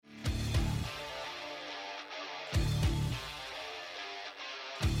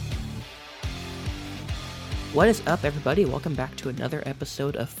What is up, everybody? Welcome back to another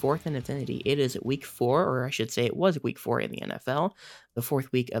episode of Fourth and Infinity. It is week 4, or I should say it was week 4 in the NFL, the fourth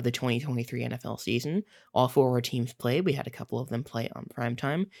week of the 2023 NFL season. All 4 of our teams played. We had a couple of them play on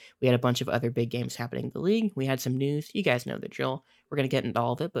primetime. We had a bunch of other big games happening in the league. We had some news. You guys know the drill. We're going to get into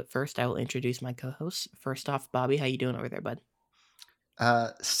all of it, but first I will introduce my co-hosts. First off, Bobby, how you doing over there, bud?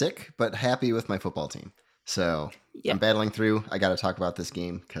 Sick, but happy with my football team. So Yeah. I'm battling through. I got to talk about this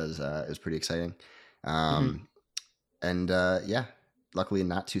game because it was pretty exciting. And yeah, luckily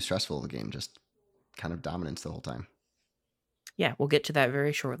not too stressful of a game, just kind of dominance the whole time. Yeah, we'll get to that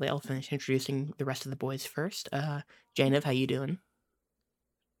very shortly. I'll finish introducing the rest of the boys first. Janev, how you doing?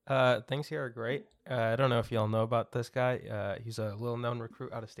 Things here are great. I don't know if y'all know about this guy. He's a little-known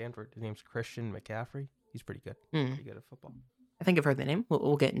recruit out of Stanford. His name's Christian McCaffrey. He's pretty good. Pretty good at football. I think I've heard the name.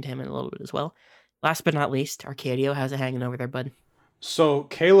 We'll get into him in a little bit as well. Last but not least, Arcadio, how's it hanging over there, bud? So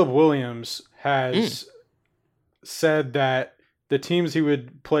Caleb Williams has said that the teams he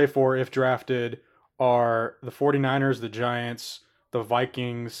would play for if drafted are the 49ers, the Giants, the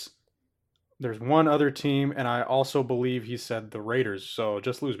Vikings. There's one other team, and I also believe he said the Raiders. So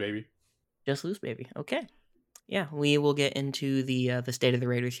just lose, baby. Just lose, baby. Okay. Yeah, we will get into the state of the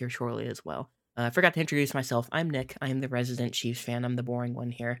Raiders here shortly as well. I forgot to introduce myself. I'm Nick. I am the resident Chiefs fan. I'm the boring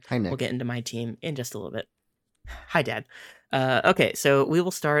one here. Hi, Nick. We'll get into my team in just a little bit. Hi, Dad. Okay, so we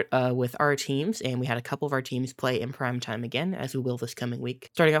will start with our teams, and we had a couple of our teams play in prime time again, as we will this coming week.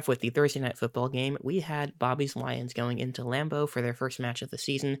 Starting off with the Thursday night football game, we had Bobby's Lions going into Lambeau for their first match of the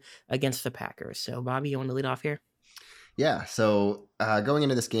season against the Packers. So, Bobby, you want to lead off here? Yeah, so going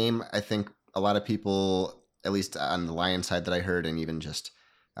into this game, I think a lot of people, at least on the Lions side that I heard, and even just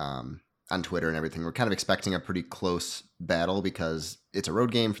on Twitter and everything, we're kind of expecting a pretty close battle because it's a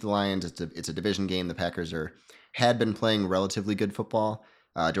road game for the Lions. It's a division game. The Packers had been playing relatively good football.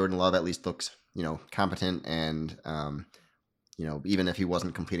 Jordan Love at least looks, competent, and even if he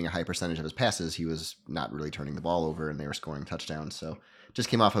wasn't completing a high percentage of his passes, he was not really turning the ball over, and they were scoring touchdowns. So just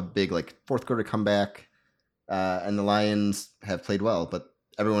came off a big fourth quarter comeback, and the Lions have played well, but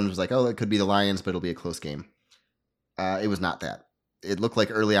everyone was like, "Oh, it could be the Lions, but it'll be a close game." It was not that. It looked like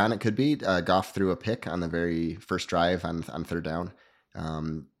early on it could be. Goff threw a pick on the very first drive on third down,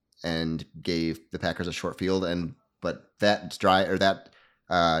 and gave the Packers a short field. But that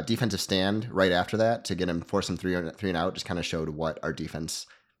defensive stand right after that to get him force him three and out just kind of showed what our defense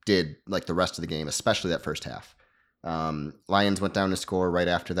did the rest of the game, especially that first half. Lions went down to score right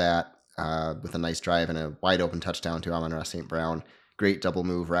after that with a nice drive and a wide open touchdown to Amon-Ra St. Brown. Great double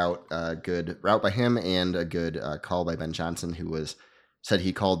move route, good route by him, and a good call by Ben Johnson, who said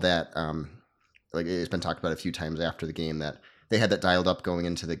he called that. It's been talked about a few times after the game that they had that dialed up going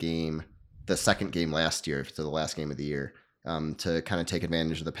into the game, the second game last year, so the last game of the year, to kind of take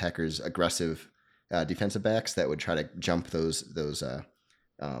advantage of the Packers' aggressive defensive backs that would try to jump those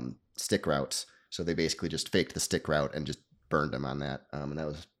stick routes. So they basically just faked the stick route and just burned them on that, and that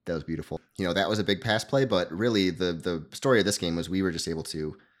was beautiful. That was a big pass play, but really the story of this game was we were just able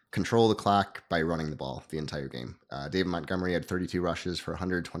to control the clock by running the ball the entire game. David Montgomery had 32 rushes for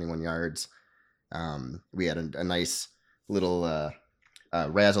 121 yards. We had a nice little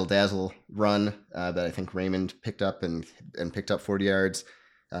razzle-dazzle run that I think Raymond picked up and picked up 40 yards.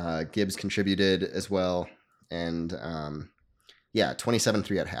 Gibbs contributed as well. And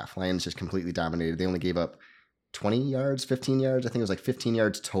 27-3 at half. Lions just completely dominated. They only gave up 20 yards, 15 yards. I think it was 15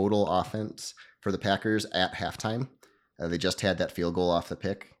 yards total offense for the Packers at halftime. They just had that field goal off the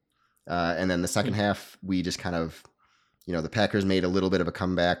pick. And then the second half, we just kind of, the Packers made a little bit of a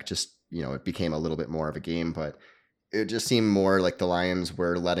comeback. Just, it became a little bit more of a game, but it just seemed more like the Lions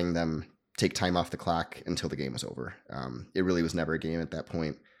were letting them take time off the clock until the game was over. It really was never a game at that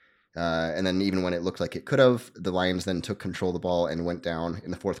point. And then even when it looked like it could have, the Lions then took control of the ball and went down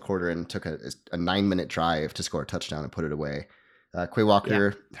in the fourth quarter and took a 9-minute drive to score a touchdown and put it away. Quay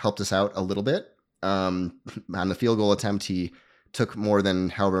Walker helped us out a little bit. On the field goal attempt, he took more than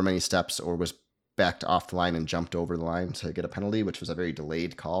however many steps or was backed off the line and jumped over the line to get a penalty, which was a very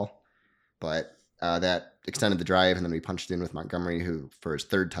delayed call. But that extended the drive, and then we punched in with Montgomery, who for his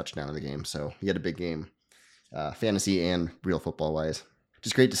third touchdown of the game. So he had a big game, fantasy and real football-wise.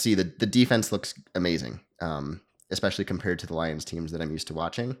 Just great to see. The defense looks amazing, especially compared to the Lions teams that I'm used to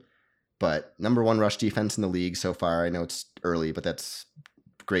watching. But number one rush defense in the league so far. I know it's early, but that's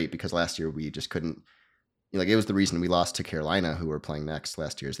great because last year we just couldn't. It was the reason we lost to Carolina, who were playing next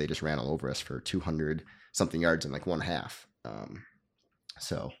last year, is they just ran all over us for 200 something yards in one half.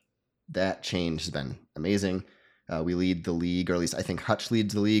 So that change has been amazing. We lead the league, or at least I think Hutch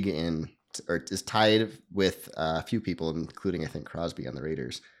leads the league or is tied with a few people, including I think Crosby on the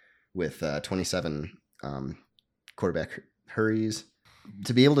Raiders, with 27 quarterback hurries.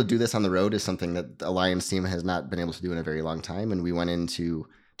 To be able to do this on the road is something that the Lions team has not been able to do in a very long time. And we went into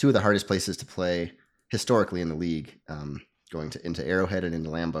two of the hardest places to play historically in the league, going into Arrowhead and into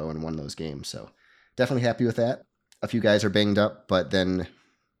Lambeau, and won those games. So definitely happy with that. A few guys are banged up, but then,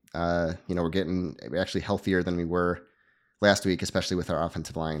 we're actually healthier than we were last week, especially with our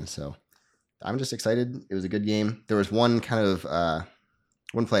offensive line. So I'm just excited. It was a good game. There was one kind of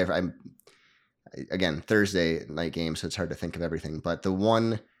one play. Again, Thursday night game, so it's hard to think of everything. But the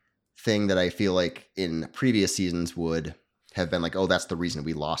one thing that I feel like in previous seasons would have been like, oh, that's the reason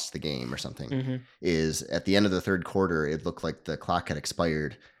we lost the game or something, is at the end of the third quarter, it looked like the clock had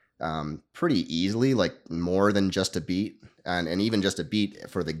expired pretty easily, like more than just a beat. And even just a beat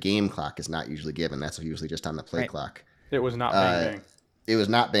for the game clock is not usually given. That's usually just on the play clock. It was not bang bang. It was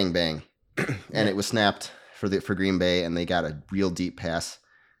not bang bang. And it was snapped for Green Bay, and they got a real deep pass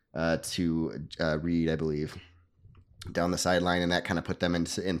to Reed, I believe, down the sideline, and that kind of put them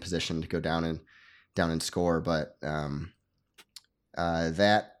in position to go down and score. But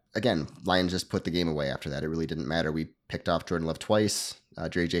that, again, Lions just put the game away after that. It really didn't matter. We picked off Jordan Love twice.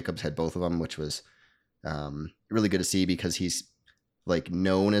 Dre Jacobs had both of them, which was really good to see because he's like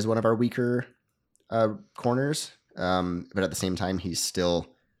known as one of our weaker corners, but at the same time, he's still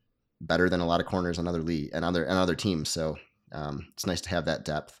better than a lot of corners on other teams. So it's nice to have that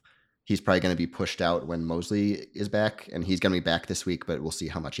depth. He's probably going to be pushed out when Mosley is back, and he's going to be back this week, but we'll see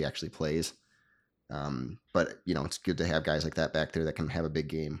how much he actually plays. But it's good to have guys like that back there that can have a big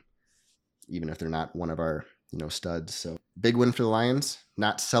game, even if they're not one of our studs. So big win for the Lions.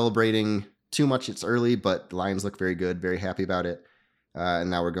 Not celebrating too much. It's early, but the Lions look very good. Very happy about it. And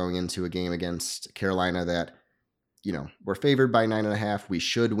now we're going into a game against Carolina that we're favored by 9.5. We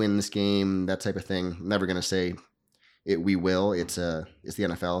should win this game. That type of thing. I'm never going to say we will. It's the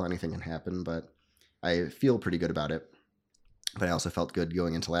NFL. Anything can happen, but I feel pretty good about it. But I also felt good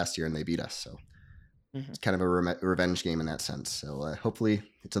going into last year, and they beat us. So it's kind of a revenge game in that sense. So hopefully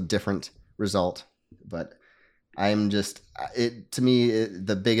it's a different result. But I'm just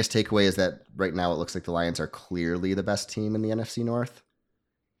the biggest takeaway is that right now it looks like the Lions are clearly the best team in the NFC North.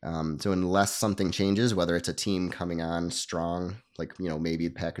 So unless something changes, whether it's a team coming on strong, like maybe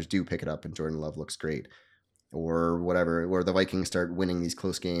the Packers do pick it up and Jordan Love looks great, or whatever, or the Vikings start winning these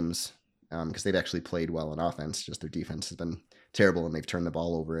close games because they've actually played well on offense. Just their defense has been terrible, and they've turned the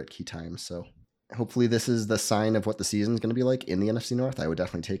ball over at key times. So hopefully this is the sign of what the season is going to be like in the NFC North. I would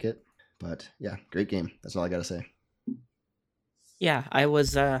definitely take it. But yeah, great game. That's all I got to say. Yeah, I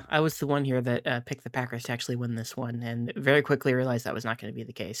was the one here that picked the Packers to actually win this one, and very quickly realized that was not going to be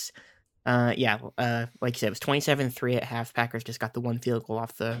the case. Like you said, it was 27-3 at half. Packers just got the one field goal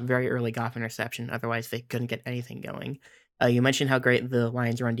off the very early Goff interception. Otherwise, they couldn't get anything going. You mentioned how great the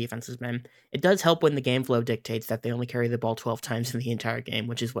Lions' run defense has been. It does help when the game flow dictates that they only carry the ball 12 times in the entire game,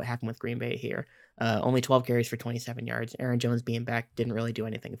 which is what happened with Green Bay here. Only 12 carries for 27 yards. Aaron Jones being back didn't really do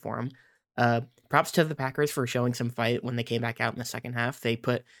anything for him. Props to the Packers for showing some fight when they came back out in the second half. They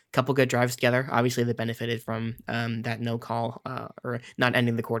put a couple good drives together. Obviously, they benefited from that no call or not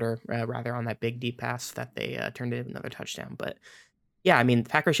ending the quarter, rather on that big deep pass that they turned into another touchdown. But yeah, I mean, the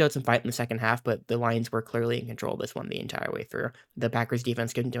Packers showed some fight in the second half, but the Lions were clearly in control of this one the entire way through. The Packers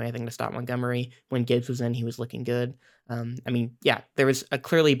defense couldn't do anything to stop Montgomery. When Gibbs was in, he was looking good. There was a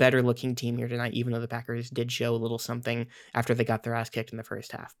clearly better looking team here tonight, even though the Packers did show a little something after they got their ass kicked in the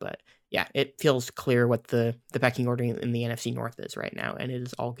first half. But yeah, it feels clear what the pecking order in the NFC North is right now, and it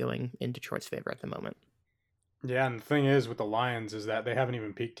is all going in Detroit's favor at the moment. Yeah, and the thing is with the Lions is that they haven't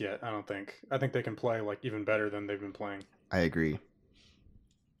even peaked yet, I don't think. I think they can play even better than they've been playing. I agree.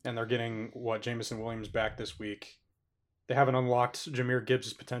 And they're getting Jameson Williams back this week. They haven't unlocked Jahmyr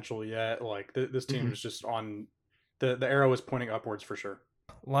Gibbs' potential yet. This team is just on the arrow is pointing upwards for sure.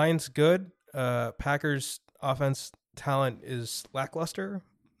 Lions good. Packers offense talent is lackluster.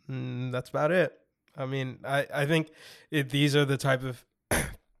 That's about it. I mean, I think these are the type of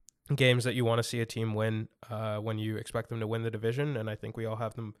games that you want to see a team win when you expect them to win the division, and I think we all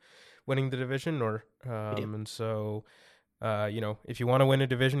have them winning the division. And so. If you want to win a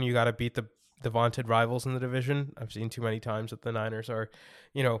division, you got to beat the vaunted rivals in the division. I've seen too many times that the Niners are,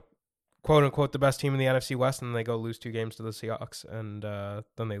 quote unquote, the best team in the NFC West, and they go lose 2 games to the Seahawks, and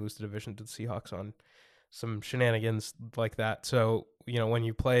then they lose the division to the Seahawks on some shenanigans like that. So, when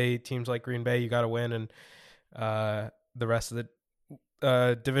you play teams like Green Bay, you got to win, and the rest of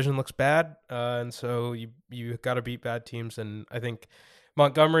the division looks bad, and so you got to beat bad teams. And I think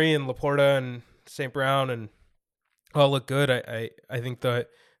Montgomery and Laporta and St. Brown and all look good. I think the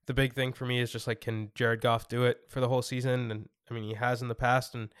big thing for me is just can Jared Goff do it for the whole season? And I mean, he has in the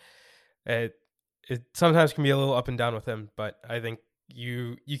past, and it sometimes can be a little up and down with him, but I think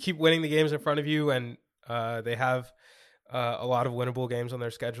you keep winning the games in front of you, and they have a lot of winnable games on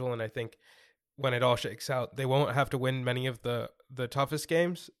their schedule, and I think when it all shakes out, they won't have to win many of the toughest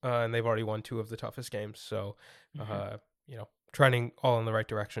games, and they've already won 2 of the toughest games. So, trending all in the right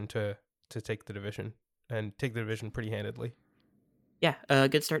direction to take the division and take the division pretty handedly. Yeah, a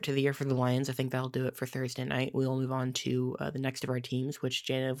good start to the year for the Lions. I think that'll do it for Thursday night. We'll move on to the next of our teams, which,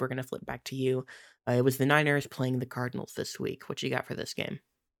 Jana, we're going to flip back to you. It was the Niners playing the Cardinals this week. What you got for this game?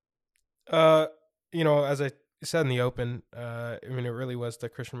 As I said in the open, it really was the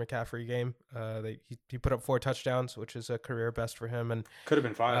Christian McCaffrey game. He put up 4 touchdowns, which is a career best for him, and could have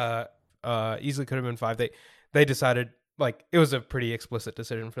been 5. Easily could have been 5. They decided, like, it was a pretty explicit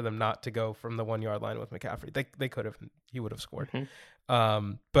decision for them not to go from the 1 yard line with McCaffrey. They could have, he would have scored.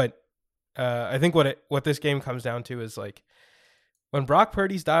 But I think what this game comes down to is, like, when Brock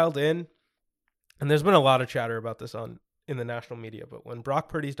Purdy's dialed in, and there's been a lot of chatter about this in the national media, but when Brock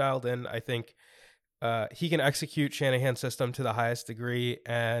Purdy's dialed in, I think he can execute Shanahan's system to the highest degree,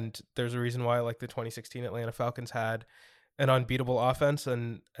 and there's a reason why, like, the 2016 Atlanta Falcons had an unbeatable offense,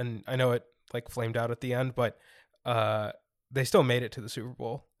 and I know it, like, flamed out at the end, but they still made it to the Super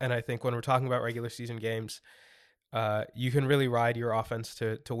Bowl. And I think when we're talking about regular season games, you can really ride your offense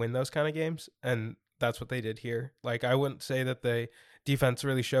to win those kind of games, and that's what they did here. Like, I wouldn't say that the defense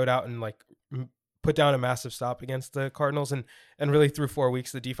really showed out and, like, put down a massive stop against the Cardinals, and really through 4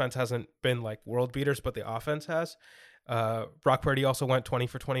 weeks, the defense hasn't been, like, world beaters, but the offense has. Brock Purdy also went 20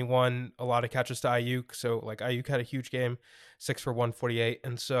 for 21, a lot of catches to Ayuk. So, like, Ayuk had a huge game, 6 for 148.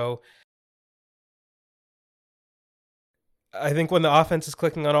 And so I think when the offense is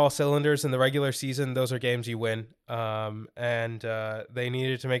clicking on all cylinders in the regular season, those are games you win. And they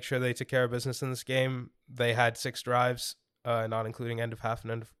needed to make sure they took care of business in this game. They had 6 drives, not including end of half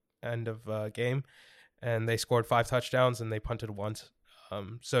and end of game, and they scored 5 touchdowns and they punted once.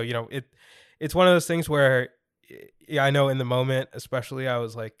 So it's one of those things where, yeah, I know in the moment, especially, I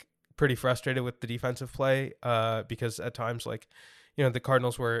was, like, pretty frustrated with the defensive play, because at times, like, the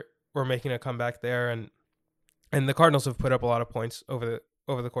Cardinals were making a comeback there, and the Cardinals have put up a lot of points over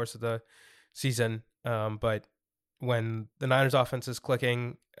the course of the season. But when the Niners offense is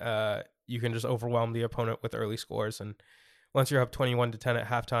clicking, you can just overwhelm the opponent with early scores. And once you're up 21-10 at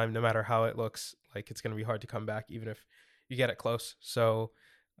halftime, no matter how it looks, like, it's going to be hard to come back, even if you get it close. So,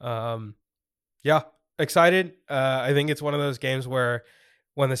 yeah, excited. I think it's one of those games where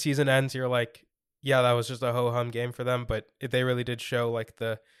when the season ends, you're like, yeah, that was just a ho-hum game for them. But they really did show, like,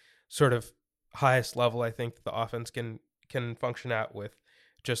 the sort of highest level I think the offense can function at, with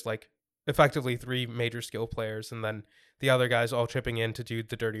just, like, effectively 3 major skill players, and then the other guys all chipping in to do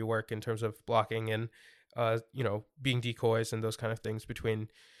the dirty work in terms of blocking and being decoys and those kind of things between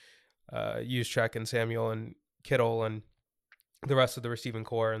Juszczyk and Samuel and Kittle and the rest of the receiving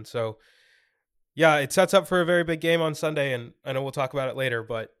core. And so, yeah, it sets up for a very big game on Sunday, and I know we'll talk about it later,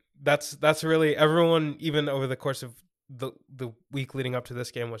 but that's really, everyone, even over the course of the week leading up to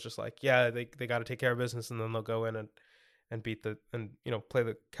this game, was just like, yeah, they got to take care of business, and then they'll go in and beat play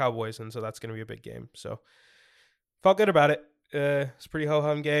the Cowboys, and so that's going to be a big game. So felt good about it. It's a pretty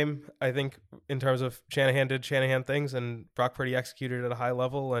ho-hum game. I think in terms of Shanahan did Shanahan things, and Brock Purdy executed at a high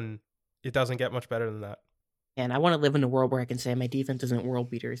level, and it doesn't get much better than that. And I want to live in a world where I can say my defense isn't world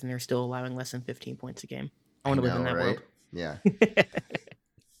beaters and they're still allowing less than 15 points a game. I want to live in that world. Yeah.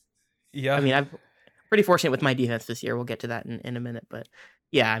 Yeah. I mean, I'm pretty fortunate with my defense this year. We'll get to that in a minute. But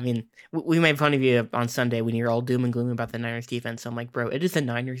yeah, I mean, we made fun of you on Sunday when you're all doom and gloom about the Niners defense. I'm like, bro, it is the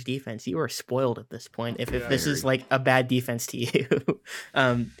Niners defense. You are spoiled at this point if this is, like, a bad defense to you.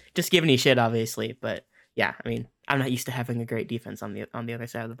 Just giving you shit, obviously. But yeah, I mean, I'm not used to having a great defense on the other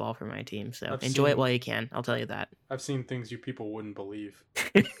side of the ball for my team. So enjoy it while you can. I'll tell you that. I've seen things you people wouldn't believe.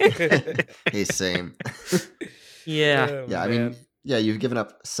 Hey, same. Yeah. Oh, Yeah, I mean, yeah, you've given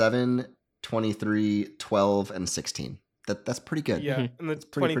up 7, 23, 12, and 16. That's pretty good. Yeah, and the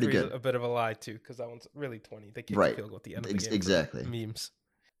pretty 23 is good. a bit of a lie too, because that one's really 20. They kicked Right. the field goal at the end of the game. Exactly. Memes.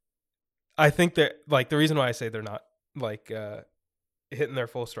 I think that, like, the reason why I say they're not, like, hitting their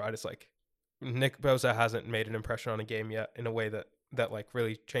full stride is, like, Nick Bosa hasn't made an impression on a game yet in a way that like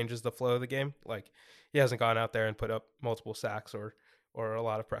really changes the flow of the game. Like, he hasn't gone out there and put up multiple sacks or a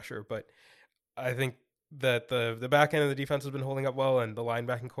lot of pressure, but I think that the back end of the defense has been holding up well, and the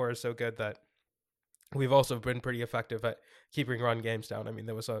linebacking core is so good that we've also been pretty effective at keeping run games down. I mean,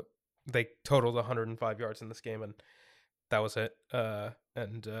 they totaled 105 yards in this game, and that was it.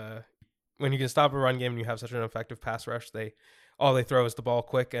 When you can stop a run game and you have such an effective pass rush, all they throw is the ball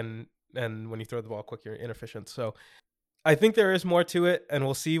quick, and when you throw the ball quick, you're inefficient. So I think there is more to it, and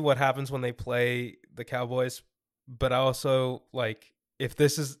we'll see what happens when they play the Cowboys. But I also like if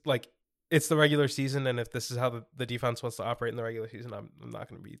this is like it's the regular season, and if this is how the defense wants to operate in the regular season, I'm not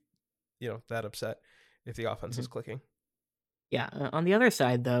going to be that upset if the offense is clicking. Yeah. On the other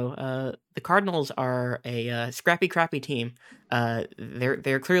side, though, the Cardinals are a scrappy, crappy team.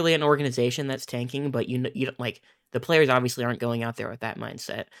 They're clearly an organization that's tanking, but you don't like the players obviously aren't going out there with that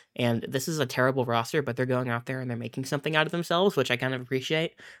mindset. And this is a terrible roster, but they're going out there and they're making something out of themselves, which I kind of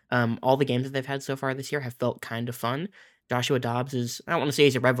appreciate. All the games that they've had so far this year have felt kind of fun. Joshua Dobbs I don't want to say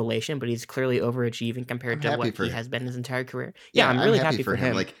he's a revelation, but he's clearly overachieving compared to what he has been his entire career. Yeah, I'm really happy for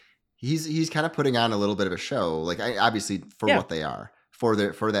him. Like he's kind of putting on a little bit of a show. Like obviously for what they are for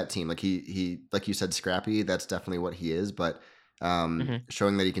that team. Like he like you said, scrappy. That's definitely what he is. But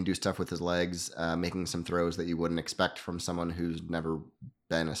showing that he can do stuff with his legs, making some throws that you wouldn't expect from someone who's never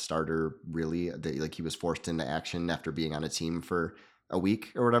been a starter really. Like he was forced into action after being on a team for a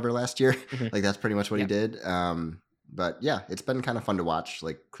week or whatever last year. Like that's pretty much what he did. But yeah, it's been kind of fun to watch.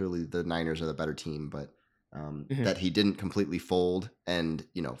 Like clearly the Niners are the better team, but that he didn't completely fold and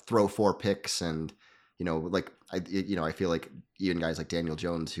throw 4 picks and like I feel like even guys like Daniel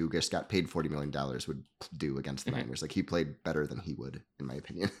Jones who just got paid $40 million would do against the Niners. Like he played better than he would, in my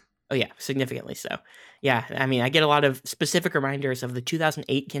opinion. Oh, yeah, significantly so. Yeah, I mean, I get a lot of specific reminders of the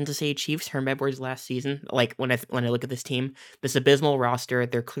 2008 Kansas City Chiefs, Herm Edwards last season. Like, when I look at this team, this abysmal roster,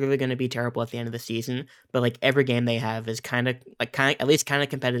 they're clearly going to be terrible at the end of the season, but, like, every game they have is at least kind of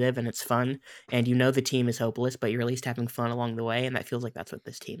competitive, and it's fun, and the team is hopeless, but you're at least having fun along the way, and that feels like that's what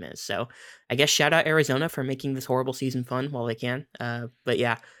this team is. So, I guess shout out Arizona for making this horrible season fun while they can. But,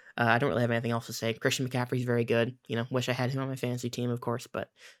 yeah, I don't really have anything else to say. Christian McCaffrey's very good. Wish I had him on my fantasy team, of course, but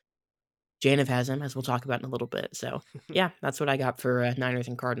Janev has him, as we'll talk about in a little bit. So, yeah, that's what I got for Niners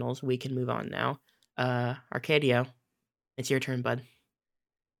and Cardinals. We can move on now. Arcadio, it's your turn, bud.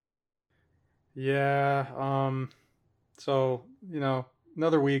 Yeah. So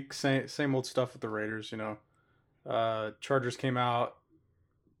another week, same old stuff with the Raiders. Chargers came out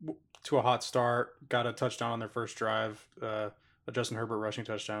to a hot start, got a touchdown on their first drive, a Justin Herbert rushing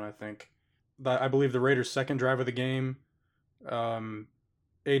touchdown, I think. I believe the Raiders' second drive of the game.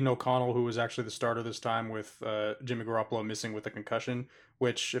 Aiden O'Connell, who was actually the starter this time with Jimmy Garoppolo missing with a concussion,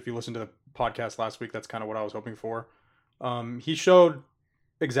 which if you listen to the podcast last week, that's kind of what I was hoping for. He showed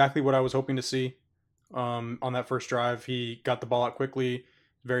exactly what I was hoping to see on that first drive. He got the ball out quickly,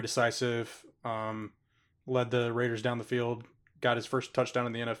 very decisive, led the Raiders down the field, got his first touchdown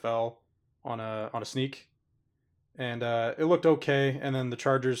in the NFL on a sneak. And it looked okay, and then the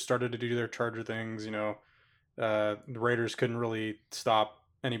Chargers started to do their Charger things. The Raiders couldn't really stop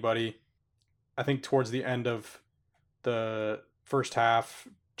anybody. I think towards the end of the first half,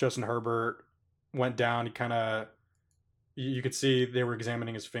 Justin Herbert went down. He kind of, you could see they were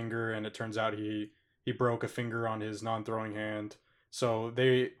examining his finger, and it turns out he broke a finger on his non-throwing hand. So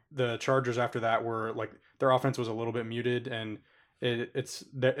the Chargers after that were like, their offense was a little bit muted, and it's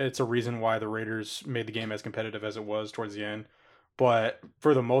a reason why the Raiders made the game as competitive as it was towards the end. But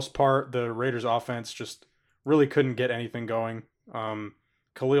for the most part, the Raiders offense just really couldn't get anything going.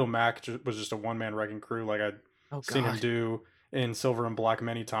 Khalil Mack was just a one-man wrecking crew like I'd seen him do in Silver and Black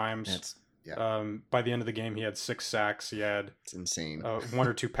many times. By the end of the game, he had 6 sacks. He had it's insane. 1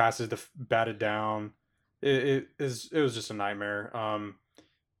 or 2 passes to batted down. It was just a nightmare.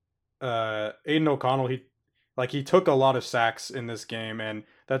 Aiden O'Connell, he took a lot of sacks in this game, and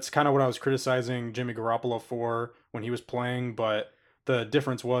that's kind of what I was criticizing Jimmy Garoppolo for when he was playing, but the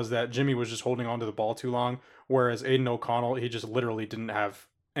difference was that Jimmy was just holding onto the ball too long, whereas Aiden O'Connell, he just literally didn't have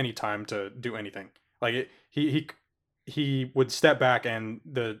any time to do anything. Like he would step back and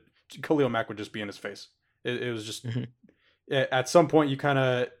the Khalil Mack would just be in his face. It was just at some point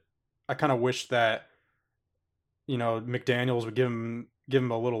I kind of wish that McDaniels would give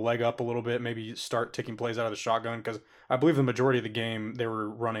him a little leg up a little bit, maybe start taking plays out of the shotgun, because I believe the majority of the game they were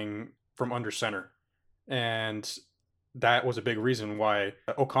running from under center, and that was a big reason why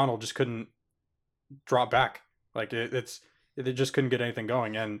O'Connell just couldn't drop back. Like they just couldn't get anything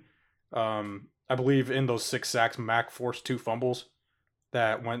going. And I believe in those 6 sacks, Mack forced 2 fumbles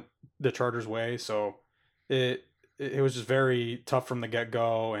that went the Chargers' way. So it was just very tough from the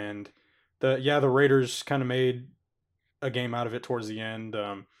get-go. And the Raiders kind of made a game out of it towards the end.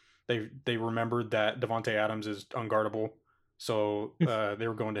 They remembered that Davante Adams is unguardable, so they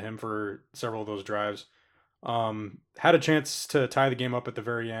were going to him for several of those drives. Had a chance to tie the game up at the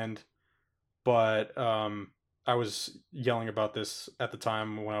very end, but I was yelling about this at the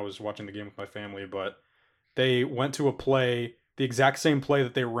time when I was watching the game with my family, but they went to a play, the exact same play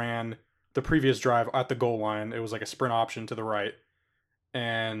that they ran the previous drive at the goal line. It was like a sprint option to the right,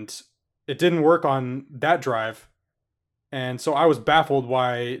 and it didn't work on that drive. And so I was baffled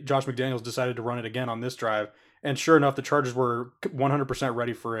why Josh McDaniels decided to run it again on this drive. And sure enough, the Chargers were 100%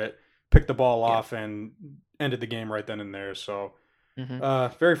 ready for it, picked the ball off, and ended the game right then and there. So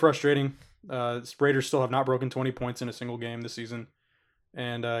very frustrating. Raiders still have not broken 20 points in a single game this season.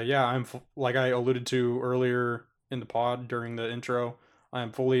 And I'm like I alluded to earlier in the pod during the intro, I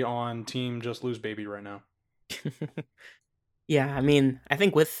am fully on team just lose baby right now. Yeah, I mean, I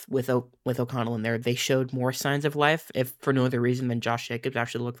think with O'Connell in there, they showed more signs of life, if for no other reason than Josh Jacobs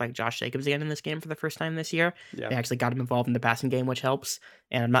actually looked like Josh Jacobs again in this game for the first time this year. Yeah. They actually got him involved in the passing game, which helps.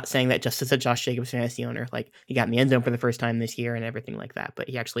 And I'm not saying that just as a Josh Jacobs fantasy owner, like he got in the end zone for the first time this year and everything like that, but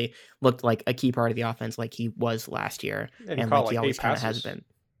he actually looked like a key part of the offense like he was last year, and like he always kind of has been.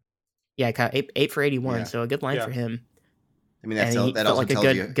 Yeah, he caught eight for 81, so a good line for him. I mean, that also like tells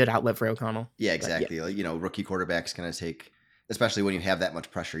a you good outlet for O'Connell. Yeah, exactly. Like, rookie quarterbacks going to take, especially when you have that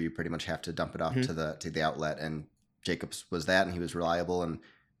much pressure, you pretty much have to dump it off to the outlet. And Jacobs was that, and he was reliable, and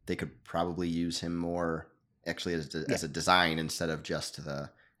they could probably use him more actually as a design instead of just the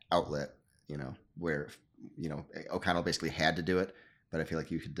outlet. Where O'Connell basically had to do it, but I feel like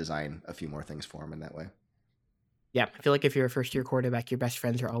you could design a few more things for him in that way. Yeah, I feel like if you're a first-year quarterback, your best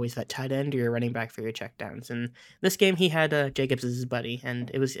friends are always that tight end or your running back for your checkdowns. And this game, he had Jacobs as his buddy, and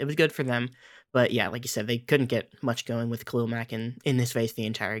it was good for them. But yeah, like you said, they couldn't get much going with Khalil Mack in his face the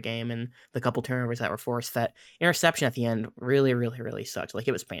entire game, and the couple turnovers that were forced. That interception at the end really, really, really sucked. Like,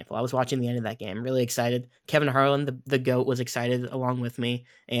 it was painful. I was watching the end of that game, really excited. Kevin Harlan, the GOAT, was excited along with me,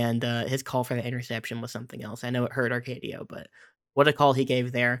 and his call for the interception was something else. I know it hurt Arcadio, but what a call he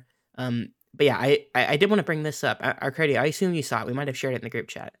gave there. But yeah, I did want to bring this up. Arcadio, I assume you saw it. We might have shared it in the group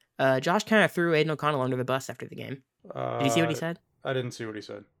chat. Josh kind of threw Aiden O'Connell under the bus after the game. Did you see what he said? I didn't see what he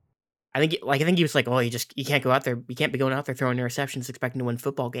said. I think he was like, "Oh, you can't go out there. You can't be going out there throwing interceptions expecting to win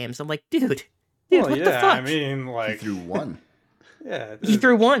football games." I'm like, dude, what the fuck? I mean, like, he threw one. Yeah, he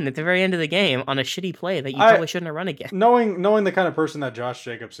threw one at the very end of the game on a shitty play that you probably shouldn't have run again. Knowing the kind of person that Josh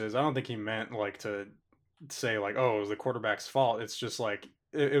Jacobs is, I don't think he meant like to say like, "Oh, it was the quarterback's fault." It's just like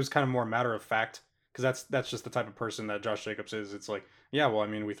it was kind of more matter of fact, because that's just the type of person that Josh Jacobs is. It's like, yeah, well, I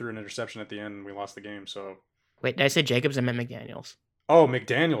mean, we threw an interception at the end and we lost the game. So wait, did I say Jacobs? I meant McDaniels. Oh,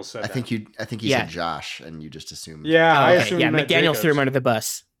 McDaniels said that. I think you said Josh, and you just assumed. Yeah, I assumed. Yeah, McDaniels threw him under the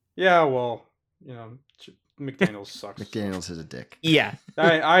bus. Yeah, well, McDaniels sucks. McDaniels is a dick. Yeah,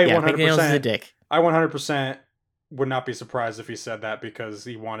 I 100%. McDaniels is a dick. I 100% would not be surprised if he said that because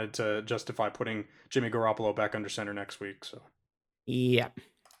he wanted to justify putting Jimmy Garoppolo back under center next week. So. Yeah,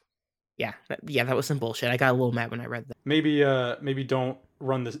 that was some bullshit. I got a little mad when I read that. Maybe don't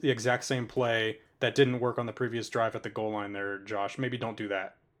run the exact same play that didn't work on the previous drive at the goal line there, Josh. Maybe don't do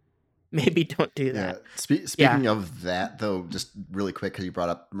that. Maybe don't do that. Yeah. Speaking of that, though, just really quick, because you brought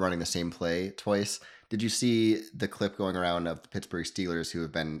up running the same play twice. Did you see the clip going around of the Pittsburgh Steelers who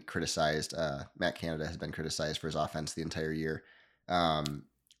have been criticized? Matt Canada has been criticized for his offense the entire year.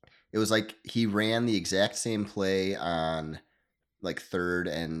 It was like he ran the exact same play on like 3rd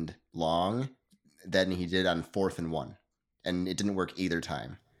and long than he did on 4th and 1, and it didn't work either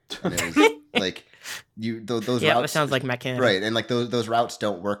time. And it was like those routes. Yeah, that sounds like Matt Canada. Right, and like those routes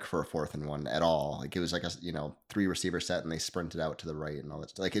don't work for a 4th and 1 at all. Like it was like a 3 receiver set, and they sprinted out to the right and all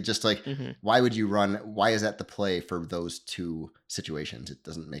that. Like it just like why would you run? Why is that the play for those two situations? It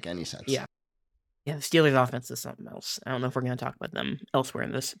doesn't make any sense. Yeah, the Steelers' offense is something else. I don't know if we're going to talk about them elsewhere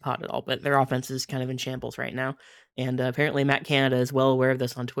in this pod at all, but their offense is kind of in shambles right now. And apparently Matt Canada is well aware of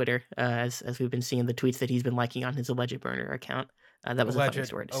this on Twitter, as we've been seeing the tweets that he's been liking on his alleged burner account. That was a funny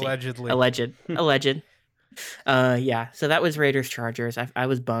story to see. Alleged. Yeah. So that was Raiders Chargers. I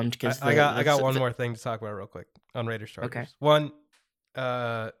was bummed because I got one more thing to talk about real quick on Raiders Chargers. Okay. One,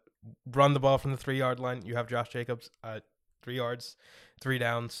 run the ball from the 3-yard line. You have Josh Jacobs, 3 yards, 3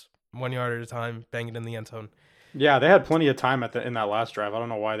 downs, 1 yard at a time, bang it in the end zone. Yeah, they had plenty of time in that last drive. I don't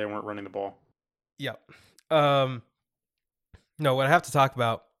know why they weren't running the ball. Yep. No, what I have to talk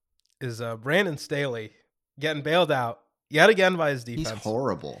about is Brandon Staley getting bailed out yet again by his defense. He's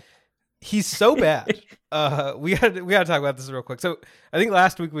horrible. He's so bad. We got to talk about this real quick. So I think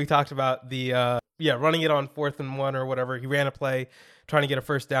last week we talked about the running it on 4th and 1 or whatever. He ran a play trying to get a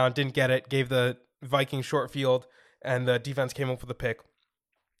first down, didn't get it, gave the Vikings short field, and the defense came up with a pick.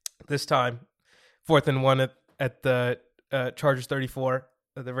 This time, 4th and 1 at the Chargers 34.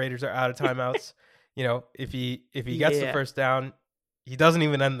 The Raiders are out of timeouts. If he gets the first down, he doesn't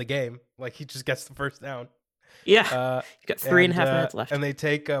even end the game. Like, he just gets the first down. Yeah, you got 3.5 minutes left. And they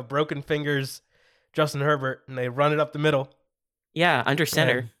take broken fingers Justin Herbert, and they run it up the middle. Yeah, under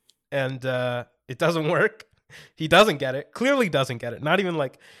center. and it doesn't work. He doesn't get it. Clearly doesn't get it. Not even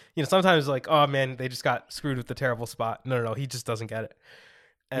like, sometimes like, oh man, they just got screwed with the terrible spot. No. He just doesn't get it.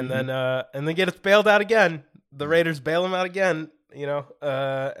 And then gets bailed out again. The Raiders bail him out again,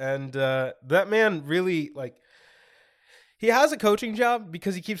 and that man really, like, he has a coaching job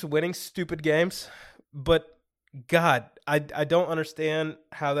because he keeps winning stupid games, but God, I don't understand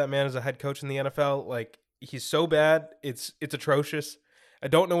how that man is a head coach in the NFL. Like, he's so bad. It's atrocious. I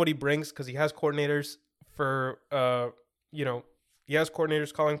don't know what he brings because he has coordinators for, he has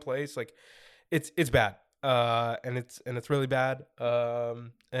coordinators calling plays. Like, it's bad. And it's really bad.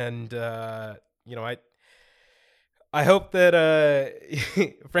 I hope that,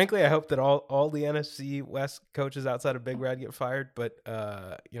 frankly, I hope that all the NFC West coaches outside of Big Red get fired. But,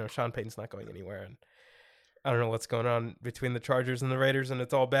 Sean Payton's not going anywhere. And I don't know what's going on between the Chargers and the Raiders, and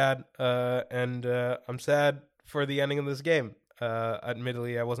it's all bad. And I'm sad for the ending of this game.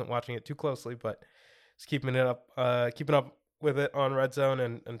 Admittedly, I wasn't watching it too closely, but just keeping up with it on Red Zone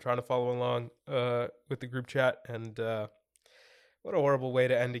and trying to follow along with the group chat. And what a horrible way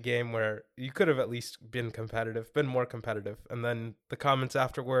to end a game where you could have at least been more competitive. And then the comments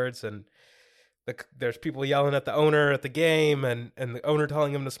afterwards, and there's people yelling at the owner at the game, and the owner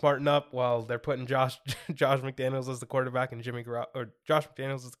telling him to smarten up while they're putting Josh McDaniels as the quarterback and Josh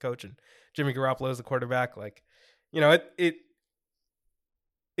McDaniels as the coach and Jimmy Garoppolo as the quarterback. Like,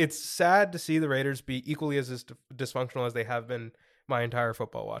 it's sad to see the Raiders be equally as dysfunctional as they have been my entire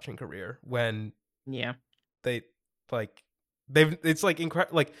football watching career. When it's like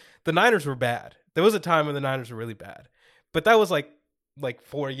incredible. Like, the Niners were bad. There was a time when the Niners were really bad, but that was like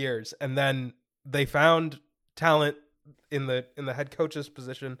 4 years, and then they found talent in the head coach's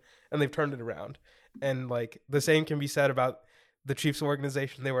position, and they've turned it around. And like, the same can be said about the Chiefs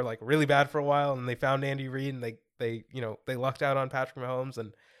organization. They were like really bad for a while, and they found Andy Reid, and they lucked out on Patrick Mahomes,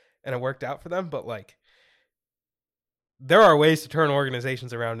 and it worked out for them. But like, there are ways to turn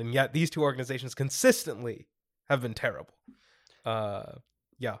organizations around, and yet these two organizations consistently have been terrible.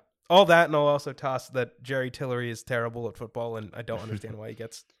 All that, and I'll also toss that Jerry Tillery is terrible at football, and I don't understand why he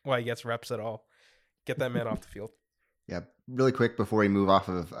gets reps at all. Get that man off the field. Yeah, really quick before we move off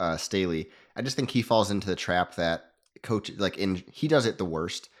of Staley, I just think he falls into the trap that he does it the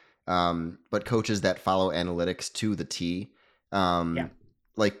worst. But coaches that follow analytics to the T,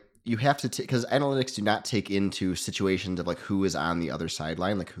 like, you have to because analytics do not take into situations of like who is on the other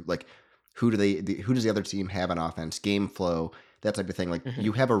sideline, who does the other team have on offense, game flow, that type of thing. Like,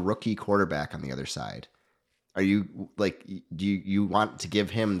 you have a rookie quarterback on the other side. Are you like, do you want to give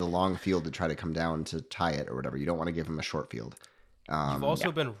him the long field to try to come down to tie it or whatever? You don't want to give him a short field. You've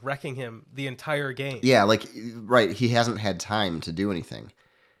also been wrecking him the entire game. Yeah, like, right. He hasn't had time to do anything.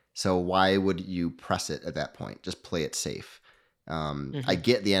 So why would you press it at that point? Just play it safe. I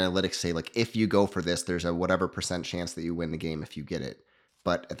get the analytics say, like, if you go for this, there's a whatever % chance that you win the game if you get it.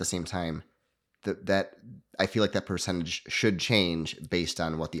 But at the same time, that I feel like that percentage should change based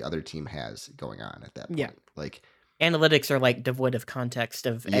on what the other team has going on at that point. Yeah. Like, analytics are like devoid of context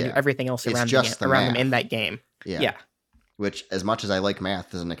of everything else around them in that game. Yeah. Which, as much as I like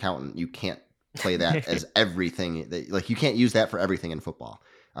math as an accountant, you can't play that as everything. Like, you can't use that for everything in football.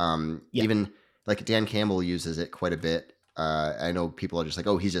 Even like Dan Campbell uses it quite a bit. I know people are just like,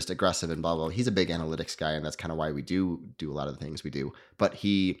 oh, he's just aggressive and blah, blah, blah. He's a big analytics guy, and that's kind of why we do a lot of the things we do. But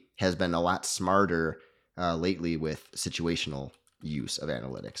he has been a lot smarter lately with situational use of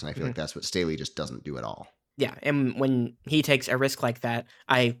analytics, and I feel like that's what Staley just doesn't do at all. Yeah, and when he takes a risk like that,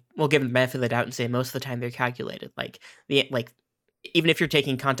 I will give him the benefit of the doubt and say most of the time they're calculated. Even if you're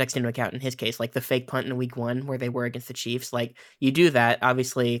taking context into account, in his case, like the fake punt in week 1 where they were against the Chiefs, like, you do that.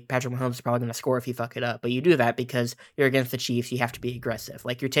 Obviously, Patrick Mahomes is probably going to score if you fuck it up, but you do that because you're against the Chiefs. You have to be aggressive.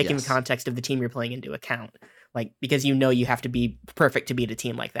 Like, you're taking the context of the team you're playing into account, like, because you have to be perfect to beat a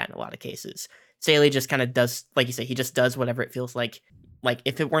team like that in a lot of cases. Staley just kind of does, like you say, he just does whatever it feels like. Like,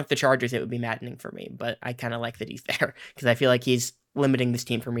 if it weren't the Chargers, it would be maddening for me, but I kind of like that he's there because I feel like he's limiting this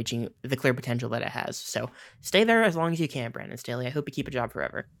team from reaching the clear potential that it has. So stay there as long as you can, Brandon Staley. I hope you keep a job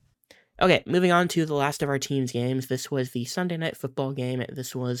forever. Okay, moving on to the last of our team's games. This was the Sunday Night Football game.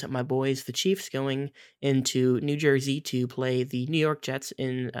 This was my boys, the Chiefs, going into New Jersey to play the New York Jets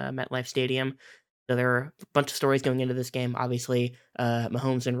in MetLife Stadium. So there are a bunch of stories going into this game. Obviously,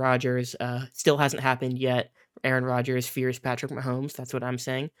 Mahomes and Rodgers still hasn't happened yet. Aaron Rodgers fears Patrick Mahomes. That's what I'm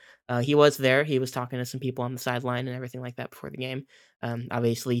saying. He was there. He was talking to some people on the sideline and everything like that before the game.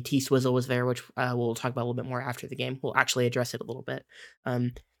 Obviously, T Swizzle was there, which we'll talk about a little bit more after the game. We'll actually address it a little bit.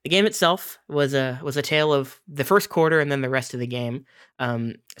 The game itself was a tale of the first quarter and then the rest of the game.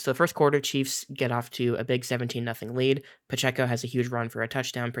 So the first quarter, Chiefs get off to a big 17-0 lead. Pacheco has a huge run for a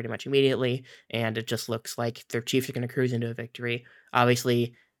touchdown pretty much immediately, and it just looks like their Chiefs are going to cruise into a victory.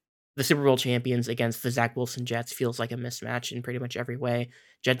 Obviously, the Super Bowl champions against the Zach Wilson Jets feels like a mismatch in pretty much every way.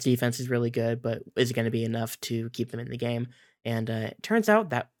 Jets defense is really good, but is it going to be enough to keep them in the game? And it turns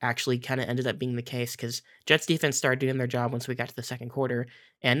out that actually kind of ended up being the case because Jets defense started doing their job once we got to the second quarter.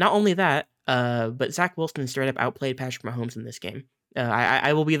 And not only that, but Zach Wilson straight up outplayed Patrick Mahomes in this game.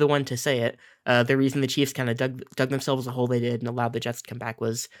 I will be the one to say it. The reason the Chiefs kind of dug themselves a hole they did and allowed the Jets to come back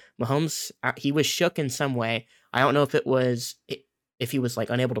was Mahomes, he was shook in some way. I don't know if he was like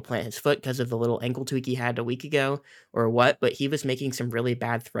unable to plant his foot because of the little ankle tweak he had a week ago or what, but he was making some really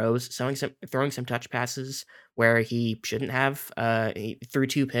bad throws, throwing some touch passes where he shouldn't have. He threw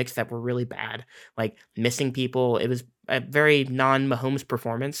 2 picks that were really bad, like missing people. It was a very non-Mahomes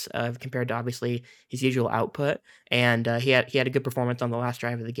performance compared to obviously his usual output. And he had a good performance on the last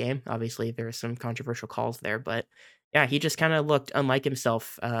drive of the game. Obviously, there were some controversial calls there, but yeah, he just kind of looked unlike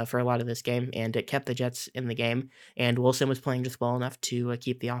himself for a lot of this game, and it kept the Jets in the game. And Wilson was playing just well enough to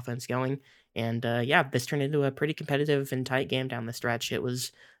keep the offense going. And yeah, this turned into a pretty competitive and tight game down the stretch. It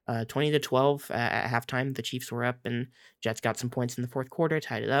was 20-12 at halftime. The Chiefs were up, and Jets got some points in the fourth quarter,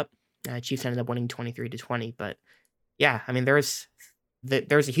 tied it up. Chiefs ended up winning 23-20. But yeah, I mean, there's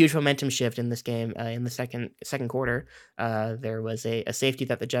a huge momentum shift in this game in the second quarter. There was a safety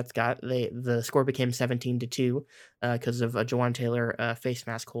that the Jets got. The score became 17-2 because of a Jawan Taylor face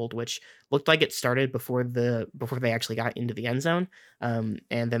mask hold, which looked like it started before they actually got into the end zone. And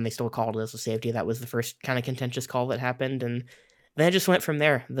then they still called it as a safety. That was the first kind of contentious call that happened, and then it just went from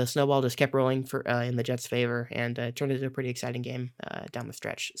there. The snowball just kept rolling in the Jets' favor, and turned into a pretty exciting game down the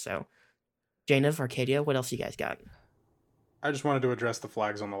stretch. So, Janev, Arcadia, what else you guys got? I just wanted to address the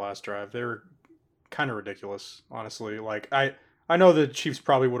flags on the last drive. They were kind of ridiculous, honestly. Like I know the Chiefs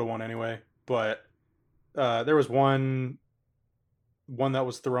probably would have won anyway, but there was one that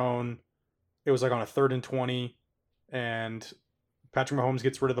was thrown. It was like on a 3rd and 20, and Patrick Mahomes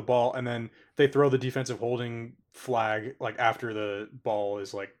gets rid of the ball, and then they throw the defensive holding flag like after the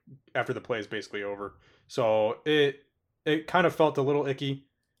play is basically over. So it kind of felt a little icky,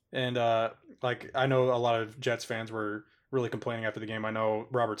 and like I know a lot of Jets fans were really complaining after the game. I know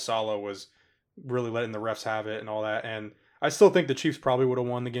Robert Saleh was really letting the refs have it and all that, and I still think the Chiefs probably would have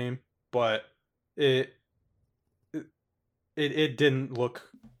won the game, but it didn't look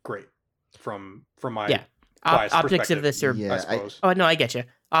great from my optics of this are. Yeah, I suppose. Oh no, I get you.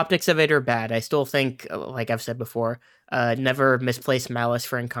 Optics of it are bad. I still think, like I've said before, never misplace malice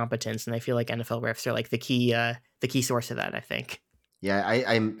for incompetence, and I feel like NFL refs are like the key source of that. I think. Yeah,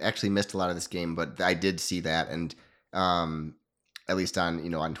 I actually missed a lot of this game, but I did see that, and at least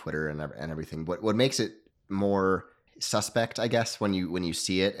on Twitter and everything. What makes it more suspect, I guess, when you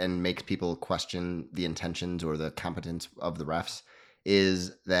see it and makes people question the intentions or the competence of the refs,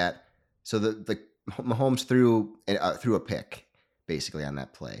 is that so the Mahomes threw a pick basically on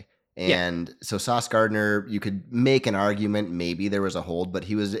that play. And so Sauce Gardner, you could make an argument maybe there was a hold, but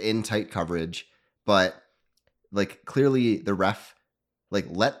he was in tight coverage. But like clearly the ref like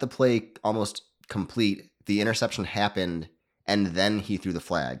let the play almost complete. The interception happened, and then he threw the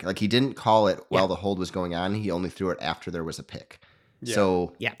flag. Like he didn't call it while the hold was going on. He only threw it after there was a pick. Yeah.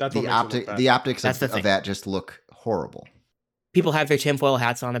 So That's the optics of that just look horrible. People have their tinfoil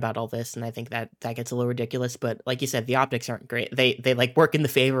hats on about all this, and I think that gets a little ridiculous. But like you said, the optics aren't great. They like work in the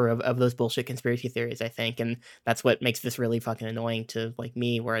favor of those bullshit conspiracy theories, I think, and that's what makes this really fucking annoying to like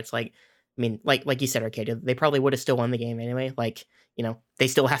me. Where it's like, I mean, like you said, Arcadia, they probably would have still won the game anyway. Like, they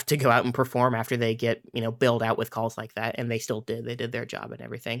still have to go out and perform after they get bailed out with calls like that, and they still did. They did their job and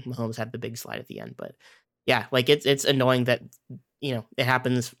everything. Mahomes had the big slide at the end, but yeah, like it's annoying that it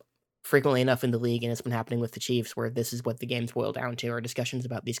happens frequently enough in the league, and it's been happening with the Chiefs, where this is what the games boil down to, are discussions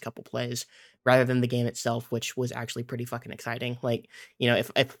about these couple plays rather than the game itself, which was actually pretty fucking exciting. Like,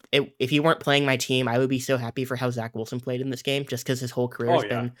 if you weren't playing my team, I would be so happy for how Zach Wilson played in this game, just because his whole career has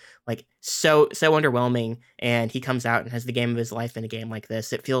been like so underwhelming, and he comes out and has the game of his life in a game like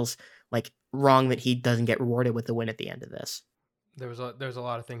this. It feels like wrong that he doesn't get rewarded with the win at the end of this. There's a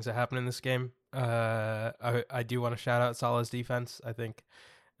lot of things that happen in this game. I do want to shout out Saleh's defense. I think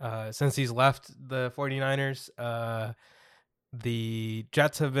since he's left the 49ers, the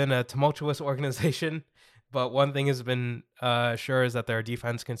Jets have been a tumultuous organization, but one thing has been sure is that their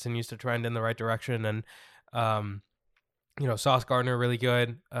defense continues to trend in the right direction. And Sauce Gardner really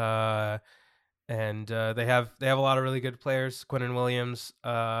good. And they have a lot of really good players. Quinnen Williams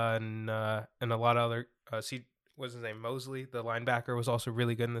and a lot of other. What's his name? Mosley, the linebacker, was also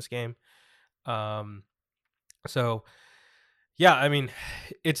really good in this game. So yeah, I mean,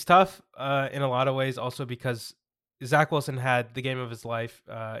 it's tough in a lot of ways. Also because Zach Wilson had the game of his life.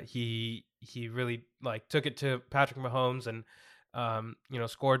 He really took it to Patrick Mahomes and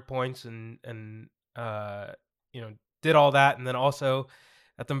scored points and did all that, and then also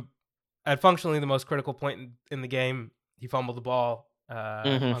at functionally the most critical point in the game, he fumbled the ball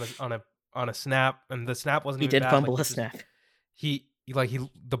on a snap, and the snap wasn't. He even did bad. fumble a snap.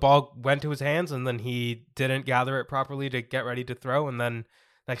 The ball went to his hands, and then he didn't gather it properly to get ready to throw, and then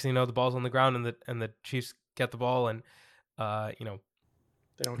next thing you know, the ball's on the ground, and the Chiefs get the ball, and they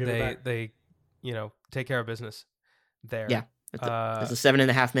don't give it back. They take care of business there. Yeah. It's a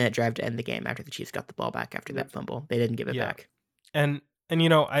 7.5 minute drive to end the game after the Chiefs got the ball back after that fumble. They didn't give it back. And I mean,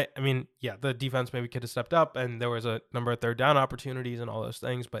 the defense maybe could have stepped up, and there was a number of third down opportunities and all those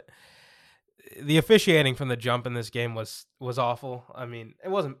things, but the officiating from the jump in this game was awful. I mean, it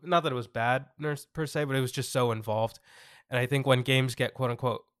wasn't, not that it was bad per se, but it was just so involved. And I think when games get quote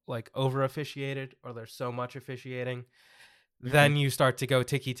unquote over officiated, or there's so much officiating, then you start to go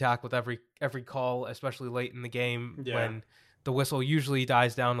ticky tack with every call, especially late in the game when the whistle usually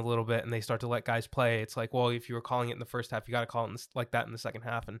dies down a little bit and they start to let guys play. It's like, well, if you were calling it in the first half, you got to call it like that in the second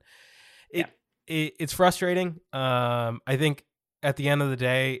half. And it's frustrating. I think at the end of the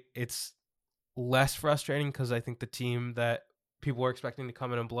day, it's less frustrating because I think the team that people were expecting to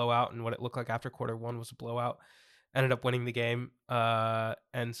come in and blow out, and what it looked like after quarter one was a blowout, ended up winning the game.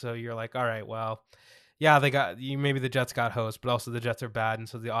 And so you're like, all right, well, yeah, maybe the Jets got hosed, but also the Jets are bad. And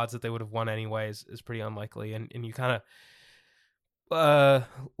so the odds that they would have won anyways is pretty unlikely. And you kind of,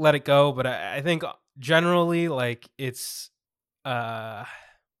 let it go. But I think generally it's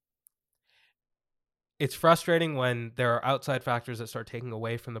frustrating when there are outside factors that start taking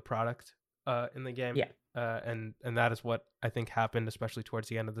away from the product in the game. And that is what I think happened, especially towards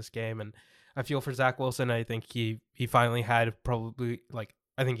the end of this game. And I feel for Zach Wilson. I think he finally had probably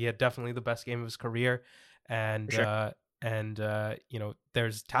I think he had definitely the best game of his career. And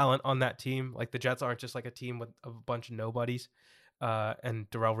there's talent on that team. The Jets aren't just a team of a bunch of nobodies. And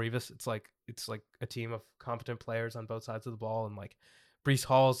Darrelle Revis, it's like a team of competent players on both sides of the ball, and Breece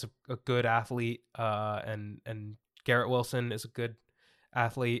Hall's a good athlete, and Garrett Wilson is a good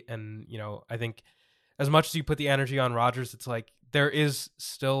athlete, and I think as much as you put the energy on Rodgers, it's there is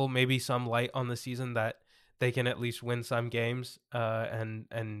still maybe some light on the season that they can at least win some games,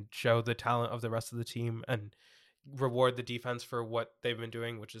 and show the talent of the rest of the team and reward the defense for what they've been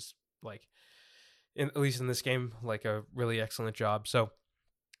doing, which is at least in this game, a really excellent job. So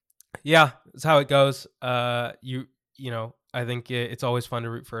yeah, that's how it goes. I think it's always fun to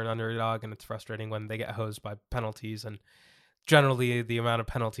root for an underdog, and it's frustrating when they get hosed by penalties. And generally the amount of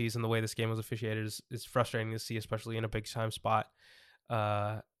penalties and the way this game was officiated is frustrating to see, especially in a big time spot.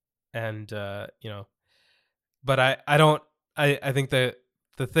 But I think the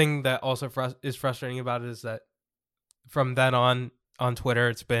thing that also is frustrating about it is that from then on Twitter,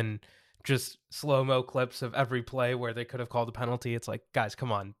 it's been just slow-mo clips of every play where they could have called a penalty. It's guys,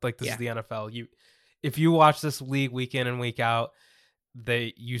 come on. This is the NFL. If you watch this league week in and week out,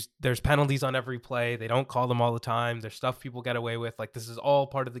 there's penalties on every play. They don't call them all the time. There's stuff people get away with. This is all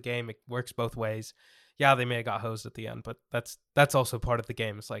part of the game. It works both ways. Yeah, they may have got hosed at the end, but that's also part of the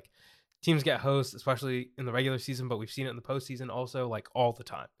game. It's teams get hosed, especially in the regular season, but we've seen it in the postseason also, all the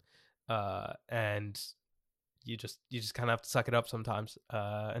time. And you just kind of have to suck it up sometimes.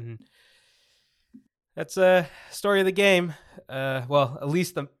 And that's a story of the game. Well, at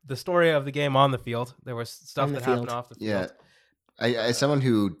least the story of the game on the field. There was stuff that happened off the field. Yeah. As someone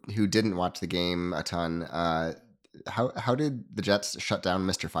who didn't watch the game a ton, how did the Jets shut down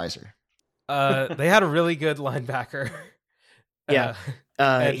Mr. Pfizer? They had a really good linebacker. Yeah.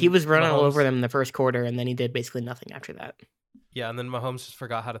 He was running all over them in the first quarter, and then he did basically nothing after that. Yeah, and then Mahomes just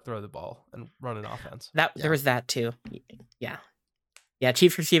forgot how to throw the ball and run an offense. There was that too. Yeah. Yeah,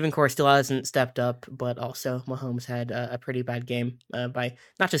 Chiefs receiving corps still hasn't stepped up, but also Mahomes had a pretty bad game by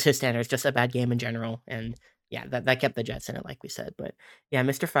not just his standards, just a bad game in general. And yeah, that kept the Jets in it, like we said. But yeah,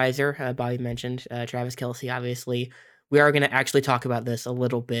 Mr. Pfizer, Bobby mentioned, Travis Kelce, obviously. We are going to actually talk about this a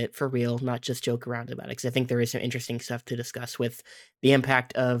little bit for real, not just joke around about it, because I think there is some interesting stuff to discuss with the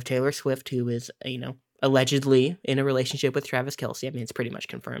impact of Taylor Swift, who is, allegedly in a relationship with Travis Kelce. I mean, it's pretty much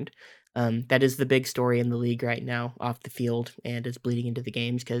confirmed. That is the big story in the league right now off the field, and is bleeding into the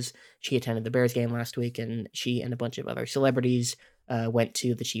games because she attended the Bears game last week, and she and a bunch of other celebrities went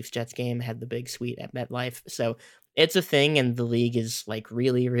to the Chiefs-Jets game, had the big suite at MetLife. So it's a thing, and the league is like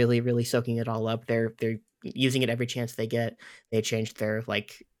really, really, really soaking it all up. They're using it every chance they get. They changed their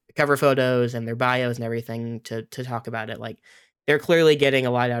like cover photos and their bios and everything to talk about it. Like they're clearly getting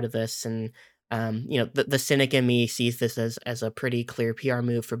a lot out of this, and the cynic in me sees this as a pretty clear PR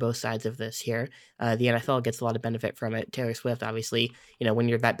move for both sides of this here. The NFL gets a lot of benefit from it. Taylor Swift, obviously, when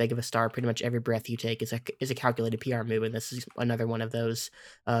you're that big of a star, pretty much every breath you take is a calculated PR move, and this is another one of those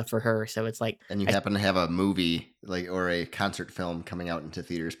for her. So it's like, and you happen to have a movie or a concert film coming out into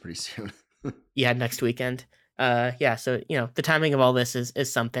theaters pretty soon. Yeah, next weekend. So the timing of all this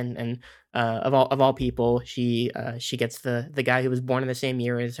is something, and of all people, she gets the guy who was born in the same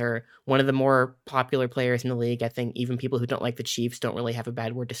year as her, one of the more popular players in the league. I think even people who don't like the Chiefs don't really have a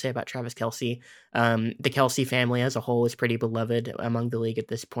bad word to say about Travis Kelce. The Kelce family as a whole is pretty beloved among the league at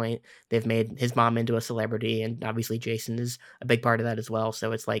this point. They've made his mom into a celebrity, and obviously Jason is a big part of that as well.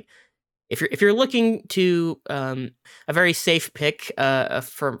 So it's like, if you're looking to a very safe pick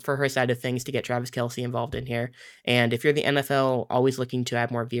for her side of things to get Travis Kelce involved in here, and if you're the NFL always looking to add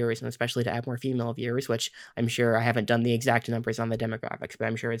more viewers, and especially to add more female viewers, which I'm sure I haven't done the exact numbers on the demographics, but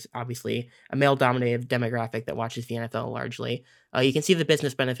I'm sure it's obviously a male-dominated demographic that watches the NFL largely, you can see the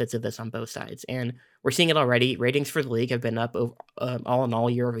business benefits of this on both sides, and we're seeing it already. Ratings for the league have been up all in all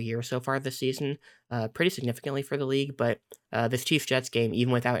year over year so far this season, pretty significantly for the league, but this Chiefs-Jets game,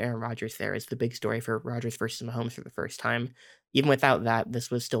 even without Aaron Rodgers there, is the big story for Rodgers versus Mahomes for the first time. Even without that, this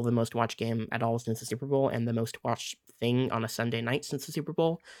was still the most watched game at all since the Super Bowl, and the most watched thing on a Sunday night since the Super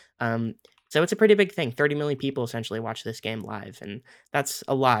Bowl. So it's a pretty big thing. 30 million people essentially watch this game live, and that's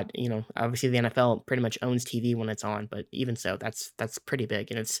a lot. Obviously the NFL pretty much owns TV when it's on, but even so, that's pretty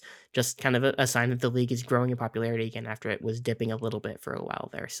big, and it's just kind of a sign that the league is growing in popularity again after it was dipping a little bit for a while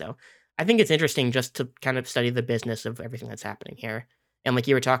there. So I think it's interesting just to kind of study the business of everything that's happening here. And like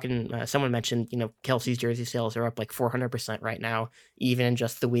you were talking, someone mentioned, Kelce's jersey sales are up like 400% right now, even in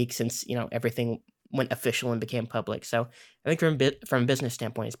just the week since, everything went official and became public. So I think from a business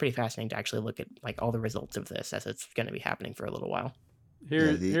standpoint, it's pretty fascinating to actually look at like all the results of this as it's going to be happening for a little while.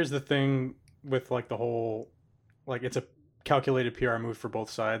 Here's the thing with like the whole, like it's a calculated PR move for both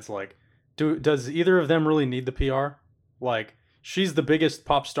sides. Like, does either of them really need the PR? Like, she's the biggest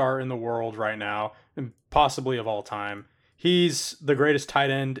pop star in the world right now, and possibly of all time. He's the greatest tight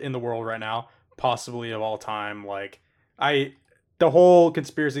end in the world right now, possibly of all time. Like, the whole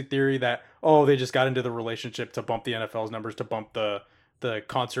conspiracy theory that, they just got into the relationship to bump the NFL's numbers, to bump the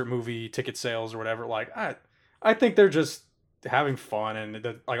concert movie ticket sales or whatever. Like, I think they're just having fun,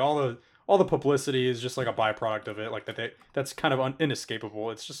 and all the publicity is just like a byproduct of it. Like that's kind of inescapable.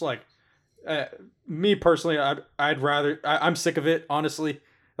 It's just like, me personally, I'm sick of it, honestly.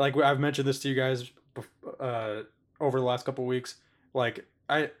 Like I've mentioned this to you guys over the last couple of weeks. Like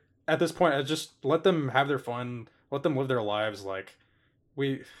at this point, I just let them have their fun, let them live their lives. Like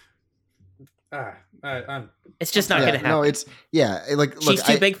it's just not going to happen. No, it's look, she's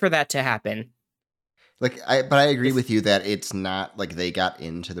too big for that to happen. But I agree with you that it's not like they got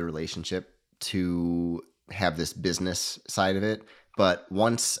into the relationship to have this business side of it. But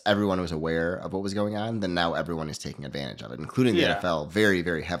once everyone was aware of what was going on, then now everyone is taking advantage of it, including the NFL very,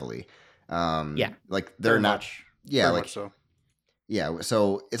 very heavily. Like they're very not. Much. Yeah, very like much so. Yeah,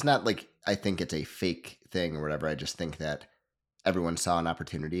 so it's not like I think it's a fake thing or whatever. I just think that everyone saw an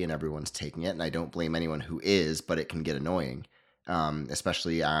opportunity and everyone's taking it, and I don't blame anyone who is, but it can get annoying,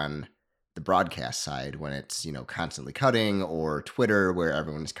 especially on the broadcast side when it's constantly cutting, or Twitter where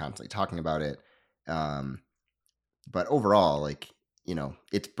everyone is constantly talking about it. But overall, like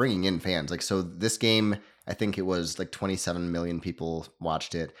it's bringing in fans. Like, so this game, I think it was like 27 million people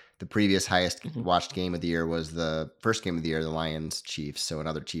watched it. The previous highest watched game of the year was the first game of the year, the Lions Chiefs. So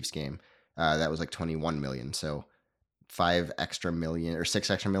another Chiefs game that was like 21 million. So 6 extra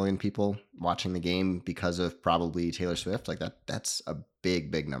million people watching the game because of probably Taylor Swift. Like that's a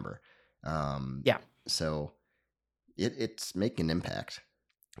big number. So it's making an impact.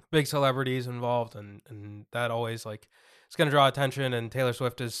 Big celebrities involved, and that always like it's going to draw attention. And Taylor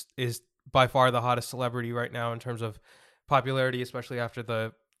Swift is by far the hottest celebrity right now in terms of popularity, especially after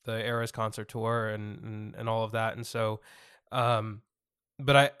the Eras concert tour and all of that. And so,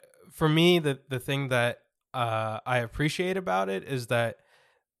 for me, the thing that I appreciate about it is that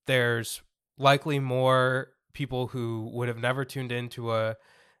there's likely more people who would have never tuned into a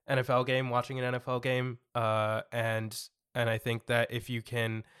NFL game watching an NFL game, and I think that if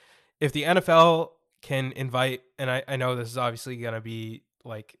the NFL can invite, and I know this is obviously going to be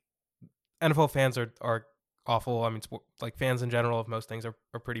like, NFL fans are awful. I mean, like fans in general of most things are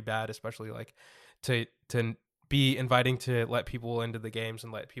pretty bad, especially like to be inviting to let people into the games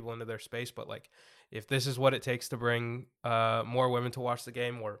and let people into their space. But like, if this is what it takes to bring more women to watch the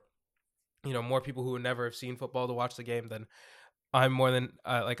game, or more people who would never have seen football to watch the game, then I'm more than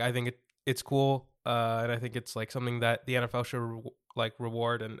I think it's cool, and I think it's like something that the NFL should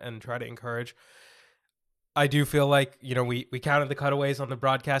reward and try to encourage. I do feel like we counted the cutaways on the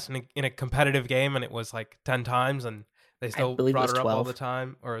broadcast in a competitive game, and it was like 10 times, and they still brought her up all the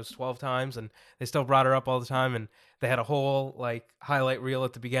time, or it was 12 times, and they still brought her up all the time, and they had a whole like highlight reel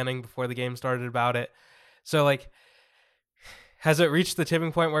at the beginning before the game started about it. So like, has it reached the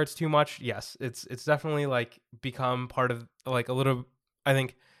tipping point where it's too much? Yes, it's definitely like become part of like a little. I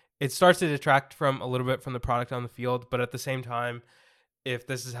think it starts to detract from a little bit from the product on the field, but at the same time, if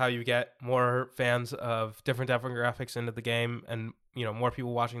this is how you get more fans of different demographics into the game, and more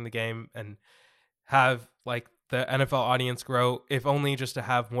people watching the game, and have like the NFL audience grow, if only just to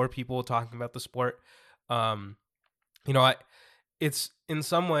have more people talking about the sport, it's in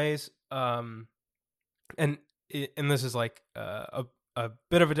some ways, and this is like a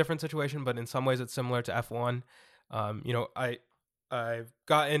bit of a different situation, but in some ways it's similar to F1. I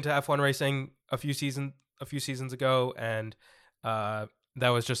got into F1 racing a few seasons ago, and that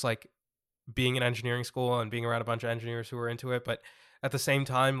was just like being in engineering school and being around a bunch of engineers who were into it. But at the same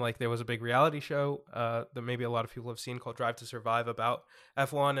time, like, there was a big reality show that maybe a lot of people have seen called Drive to Survive about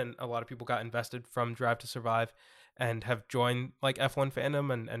F1, and a lot of people got invested from Drive to Survive and have joined like F1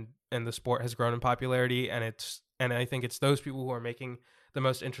 fandom, and the sport has grown in popularity, and I think it's those people who are making the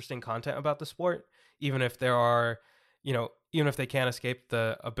most interesting content about the sport, even if there are, even if they can't escape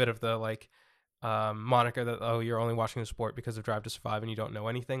a bit of the like moniker that, oh, you're only watching the sport because of Drive to Survive and you don't know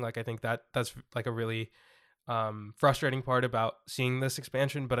anything. Like, I think that's like a really frustrating part about seeing this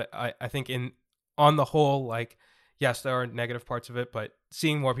expansion. But I think on the whole, like, yes, there are negative parts of it, but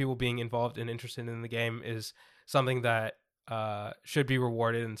seeing more people being involved and interested in the game is something that should be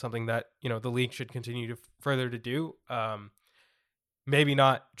rewarded, and something that the league should continue to further to do. Maybe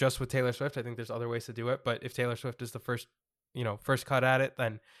not just with Taylor Swift. I think there's other ways to do it, but if Taylor Swift is the first cut at it,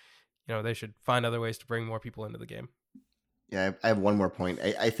 then they should find other ways to bring more people into the game. Yeah, I have one more point.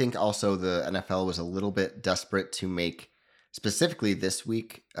 I think also the NFL was a little bit desperate to make specifically this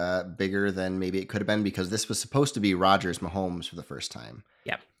week bigger than maybe it could have been, because this was supposed to be Rodgers Mahomes for the first time.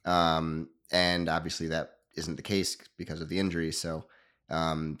 Yeah. And obviously that isn't the case because of the injury. So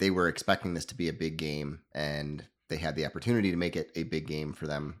they were expecting this to be a big game, and they had the opportunity to make it a big game for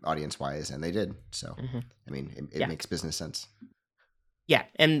them audience-wise, and they did. So, I mean, it makes business sense. Yeah,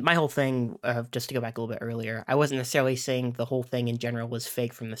 and my whole thing, just to go back a little bit earlier, I wasn't necessarily saying the whole thing in general was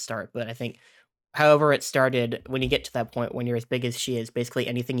fake from the start, but I think however it started, when you get to that point when you're as big as she is, basically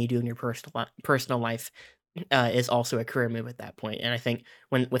anything you do in your personal life is also a career move at that point. And I think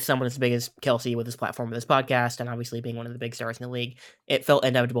with someone as big as Kelsey, with his platform, with his podcast, and obviously being one of the big stars in the league, it felt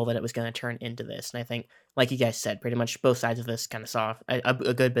inevitable that it was going to turn into this. And I think, like you guys said, pretty much both sides of this kind of saw a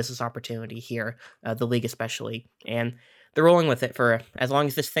good business opportunity here, the league especially, and they're rolling with it for as long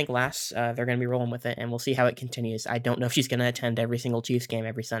as this thing lasts. They're going to be rolling with it, and we'll see how it continues. I don't know if she's going to attend every single Chiefs game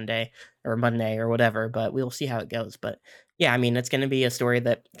every Sunday or Monday or whatever, but we'll see how it goes. But yeah, I mean, it's going to be a story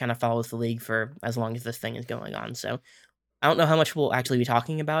that kind of follows the league for as long as this thing is going on. So I don't know how much we'll actually be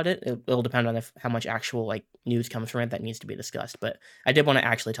talking about it. It'll depend on how much actual like news comes from it that needs to be discussed. But I did want to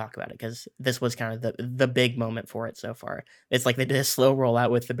actually talk about it because this was kind of the big moment for it so far. It's like they did a slow rollout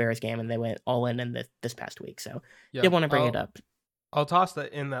with the Bears game, and they went all in this past week. So yeah, did want to bring it up. I'll toss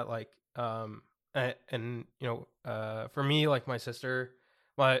that in that like for me, like, my sister,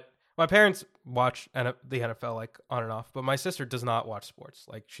 my parents watch the NFL like on and off, but my sister does not watch sports.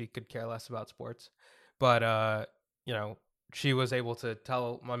 Like, she could care less about sports. But she was able to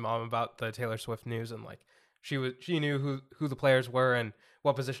tell my mom about the Taylor Swift news, and like she knew who the players were and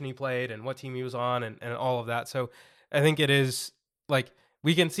what position he played and what team he was on and all of that. So I think it is like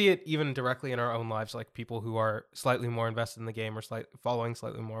we can see it even directly in our own lives, like people who are slightly more invested in the game or following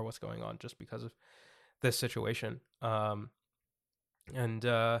slightly more what's going on just because of this situation. It's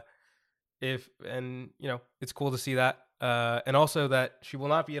cool to see that. And also that she will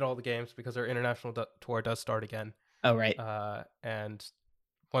not be at all the games because her international tour does start again. Oh, right. And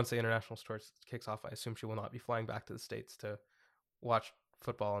once the international tour kicks off, I assume she will not be flying back to the States to watch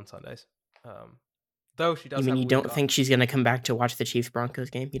football on Sundays. Though she does. You mean you don't think she's going to come back to watch the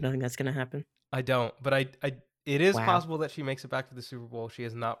Chiefs-Broncos game? You don't think that's going to happen? I don't, but it is possible that she makes it back to the Super Bowl. She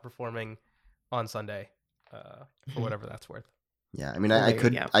is not performing on Sunday, for whatever that's worth. Yeah, I mean,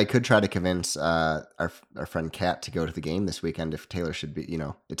 I could try to convince our friend Kat to go to the game this weekend if Taylor should be.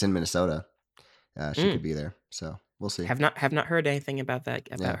 It's in Minnesota. She could be there. So We'll see. Have not heard anything about that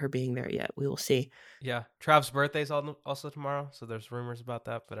Yeah. her being there yet. We will see. Yeah, Trav's birthday's also tomorrow, so there's rumors about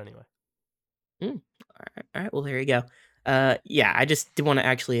that. But anyway, All right. Well, there you go. Yeah, I just did want to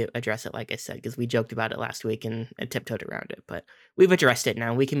actually address it, like I said, because we joked about it last week and tiptoed around it. But we've addressed it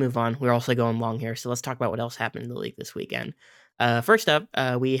now. We can move on. We're also going long here, so let's talk about what else happened in the league this weekend. First up,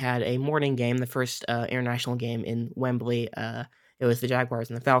 we had a morning game, the first international game in Wembley. It was the Jaguars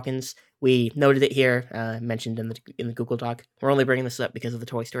and the Falcons. We noted it here, mentioned in the Google Doc. We're only bringing this up because of the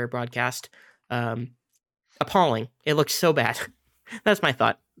Toy Story broadcast. Appalling. It looked so bad. That's my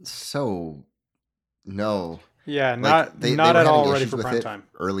thought. So, no. Yeah, Like, not were at having all ready issues for with prime it time.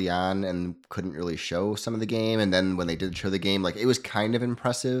 early on and couldn't really show some of the game. And then when they did show the game, like, it was kind of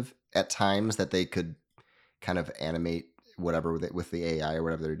impressive at times that they could kind of animate whatever with the AI or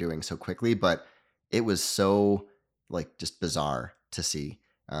whatever they're doing so quickly. But it was so, like, just bizarre to see.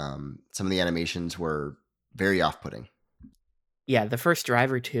 Some of the animations were very off-putting. Yeah, the first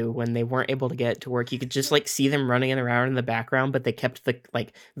drive or two, when they weren't able to get it to work, you could just like see them running around in the background, but they kept the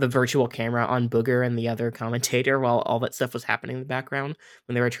virtual camera on Booger and the other commentator while all that stuff was happening in the background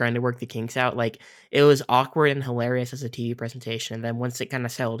when they were trying to work the kinks out. Like, it was awkward and hilarious as a TV presentation. And then once it kind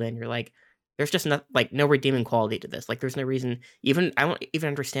of settled in, you're like, there's just no redeeming quality to this. Like, there's no reason. Even I don't even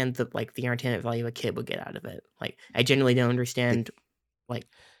understand the entertainment value a kid would get out of it. Like, I genuinely don't understand. Like,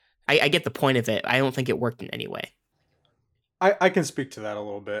 I get the point of it. I don't think it worked in any way. I can speak to that a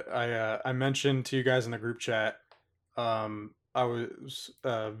little bit. I mentioned to you guys in the group chat. I was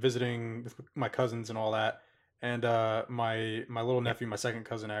visiting with my cousins and all that, and my little nephew, my second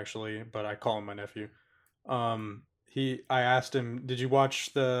cousin actually, but I call him my nephew. I asked him, did you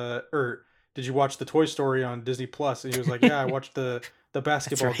watch the Toy Story on Disney Plus? And he was like, yeah, I watched the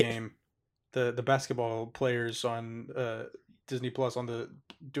basketball right. game, the basketball players on Disney Plus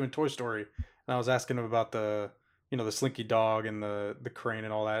doing Toy Story. And I was asking him about the Slinky Dog and the crane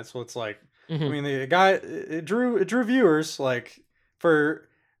and all that. So it's like, Mhm. I mean, the guy, it drew viewers, like, for,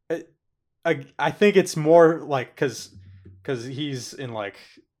 I think it's more like, cause he's in like,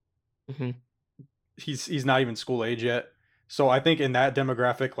 Mhm. he's not even school age yet. So I think in that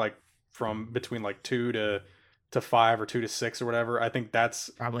demographic, like from between like 2 to 5 or 2 to 6 or whatever, I think that's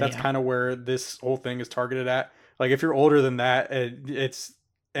Probably, yeah. kind of where this whole thing is targeted at. Like, if you're older than that,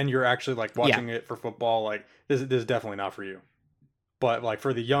 and you're actually like watching it for football, like, this is definitely not for you. But like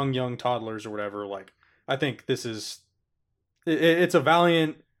for the young toddlers or whatever, like, I think this is it's a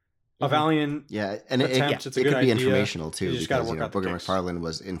valiant Yeah, and attempt. It's a it good could be idea. informational too, You just gotta because work out the Booger kinks. McFarlane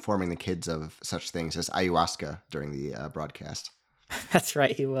was informing the kids of such things as ayahuasca during the broadcast. That's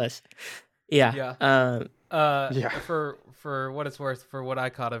right, he was. Yeah. Yeah. Yeah. For what it's worth, for what I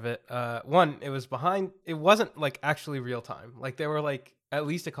caught of it, one, it was behind. It wasn't like actually real time. Like, they were like at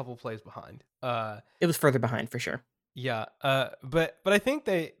least a couple plays behind. It was further behind for sure. Yeah. But I think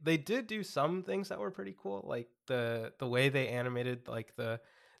they did do some things that were pretty cool, like the way they animated like the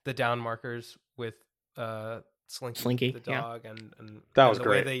down markers with Slinky the yeah. dog, and That was the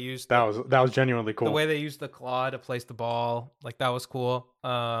great. way they used That was genuinely cool. the way they used the claw to place the ball, like, that was cool.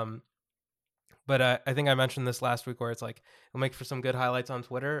 But I think I mentioned this last week, where it's like, it'll make for some good highlights on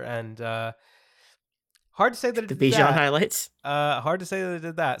Twitter, and hard to say that it The did Bijan that. highlights. Hard to say that it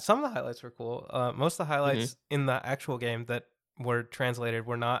did that. Some of the highlights were cool. Most of the highlights in the actual game that were translated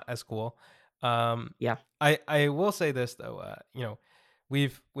were not as cool. Yeah. I will say this though.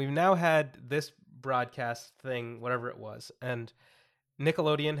 We've now had this broadcast thing, whatever it was, and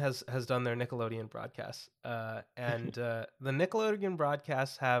Nickelodeon has done their Nickelodeon broadcasts. And the Nickelodeon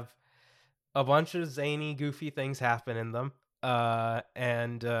broadcasts have a bunch of zany, goofy things happen in them.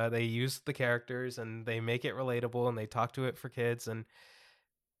 And they use the characters and they make it relatable and they talk to it for kids, and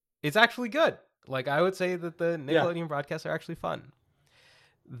it's actually good. Like, I would say that the Nickelodeon broadcasts are actually fun.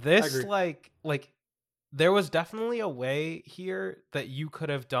 This, agree. like there was definitely a way here that you could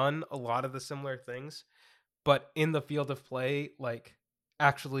have done a lot of the similar things, but in the field of play, like,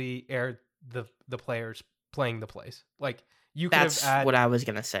 actually aired the players playing the plays. Like, you could That's have what I was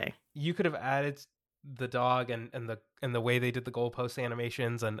gonna say. you could have added the dog and the way they did the goalpost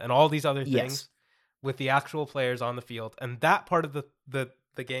animations and all these other things Yes. with the actual players on the field, and that part of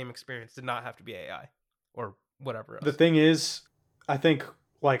the game experience did not have to be AI or whatever else. The thing is, I think,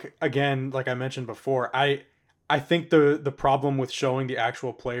 like, again, like I mentioned before, I think the problem with showing the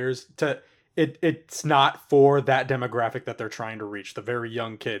actual players it's not for that demographic that they're trying to reach, the very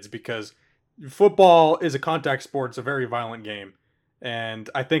young kids, because football is a contact sport. It's a very violent game. And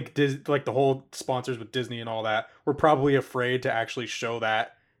I think like the whole sponsors with Disney and all that were probably afraid to actually show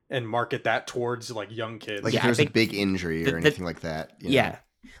that and market that towards like young kids. Like, Yeah, if I there's a think big injury or the- anything like that. Yeah.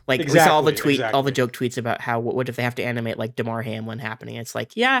 Like we saw all the Exactly, all the exactly. joke tweets about how what if they have to animate like Damar Hamlin happening? It's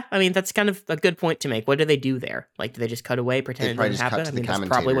like, yeah, I mean that's kind of a good point to make. What do they do there? Like, do they just cut away, pretend They it probably didn't just happen? cut to I the mean, that's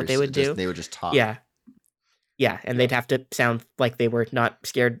probably what they would commentators. do. They would just talk. Yeah, yeah, and Yeah. they'd have to sound like they were not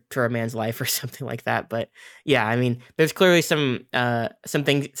scared for a man's life or something like that. But yeah, I mean, there's clearly some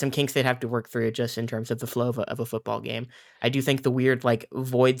kinks they'd have to work through just in terms of the flow of a football game. I do think the weird like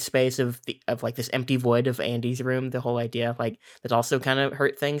void space of like this empty void of Andy's room, the whole idea like that also kind of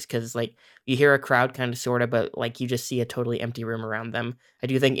hurt things because like you hear a crowd kind of sort of, but like you just see a totally empty room around them. I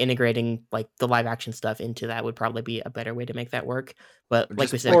do think integrating like the live action stuff into that would probably be a better way to make that work. But Or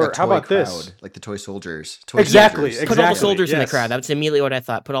like we just said, like Or a how toy about this? crowd, like the toy soldiers. Exactly, soldiers. put all the exactly, soldiers in the yes. crowd. That's immediately what I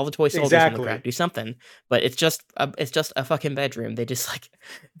thought. Put all the toy soldiers in the Exactly. crowd. Do something. But it's just a fucking bedroom. They just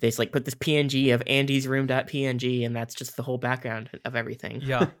put this PNG of Andy's room.png and that's just the whole background of everything.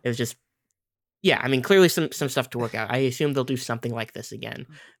 Yeah. It was just I mean, clearly some stuff to work out. I assume they'll do something like this again.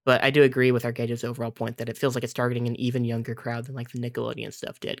 But I do agree with Arcadia's overall point that it feels like it's targeting an even younger crowd than like the Nickelodeon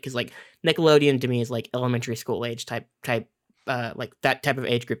stuff did. Because like Nickelodeon to me is like elementary school age type like that type of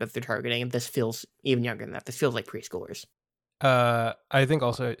age group that they're targeting, and this feels even younger than that. This feels like preschoolers. I think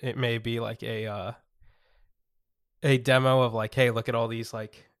also it may be like a demo of like, hey, look at all these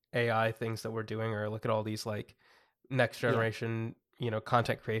like AI things that we're doing, or look at all these like next generation,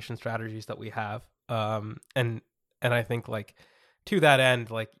 content creation strategies that we have. And I think like to that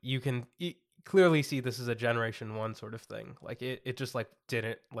end, like you can clearly see this is a generation one sort of thing. Like it just like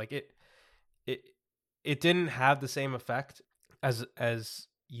didn't like it didn't have the same effect as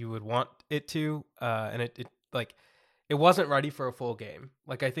you would want it to, and it like it wasn't ready for a full game.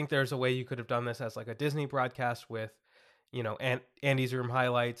 Like I think there's a way you could have done this as like a Disney broadcast with, Andy's room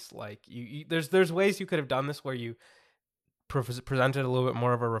highlights. Like there's ways you could have done this where you presented a little bit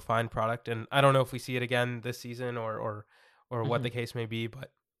more of a refined product. And I don't know if we see it again this season or what the case may be,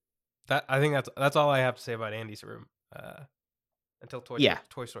 but that I think that's all I have to say about Andy's room. Until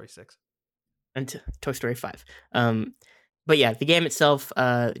Toy Story 6. And Toy Story 5. But yeah, the game itself,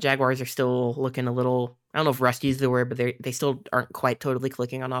 the Jaguars are still looking a little, I don't know if rusty is the word, but they still aren't quite totally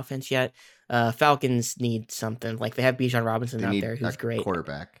clicking on offense yet. Falcons need something. Like they have Bijan Robinson They out need there who's a great.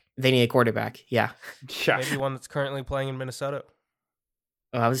 quarterback. They need a quarterback. Yeah. Yeah. Maybe one that's currently playing in Minnesota.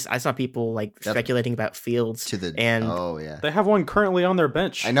 I saw people like speculating about Fields Oh yeah, They have one currently on their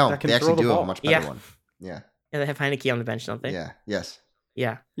bench. I know. That can They throw actually the do ball. have a much better Yeah. one. Yeah. Yeah, they have Heineke on the bench, don't they? Yeah. Yes.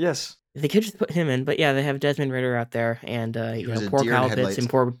 Yeah. Yes. They could just put him in, but yeah, they have Desmond Ritter out there and was a poor deer in Kyle Pitts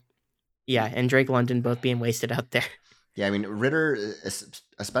headlights. and and Drake London both being wasted out there. Yeah, I mean Ritter,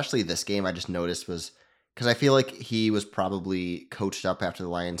 especially this game, I just noticed was because I feel like he was probably coached up after the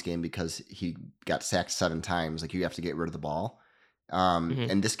Lions game because he got sacked 7 times. Like you have to get rid of the ball.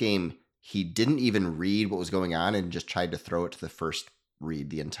 And this game, he didn't even read what was going on and just tried to throw it to the first read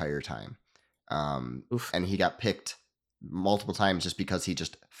the entire time. And he got picked multiple times just because he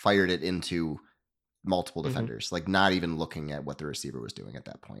just fired it into multiple defenders, like not even looking at what the receiver was doing at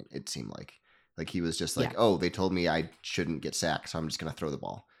that point. It seemed like he was just like, oh, they told me I shouldn't get sacked, so I'm just going to throw the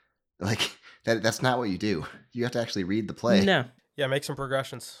ball. Like that's not what you do. You have to actually read the play. No. Yeah, make some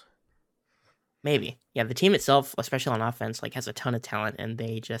progressions. Maybe. Yeah, the team itself, especially on offense, like has a ton of talent, and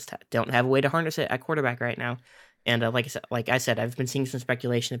they just don't have a way to harness it at quarterback right now. And like I said, I've been seeing some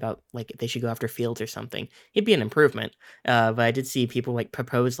speculation about like if they should go after Fields or something. It'd be an improvement. But I did see people like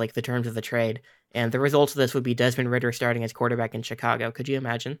propose like the terms of the trade, and the result of this would be Desmond Ritter starting as quarterback in Chicago. Could you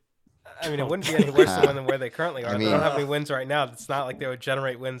imagine? I mean, it wouldn't be any worse than where they currently are. I They don't mean- have any wins right now. It's not like they would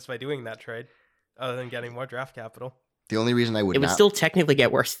generate wins by doing that trade, other than getting more draft capital. The only reason I would It would not still technically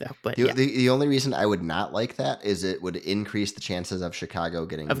get worse though. But yeah. the only reason I would not like that is it would increase the chances of Chicago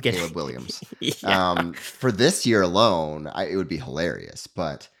getting Caleb Williams. Yeah. For this year alone, it would be hilarious.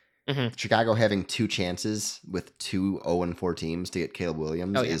 But Mhm. Chicago having 2 chances with 2 0-4 teams to get Caleb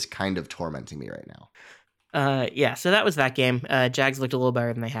Williams Oh, yeah. is kind of tormenting me right now. Yeah, so that was that game. Jags looked a little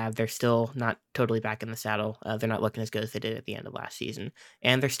better than they have. They're still not totally back in the saddle. They're not looking as good as they did at the end of last season.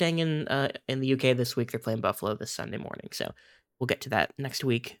 And they're staying in the UK this week. They're playing Buffalo this Sunday morning. So we'll get to that next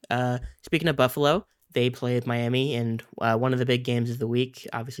week. Speaking of Buffalo, they played Miami in one of the big games of the week.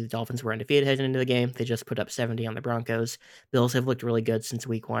 Obviously, the Dolphins were undefeated heading into the game. They just put up 70 on the Broncos. Bills have looked really good since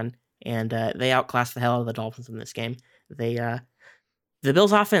week 1. And they outclassed the hell out of the Dolphins in this game. The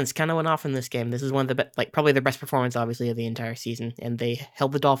Bills' offense kind of went off in this game. This is one of the probably their best performance, obviously, of the entire season, and they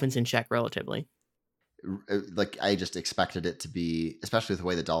held the Dolphins in check relatively. Like I just expected it to be, especially with the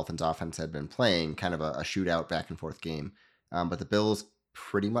way the Dolphins' offense had been playing, kind of a shootout back and forth game. But the Bills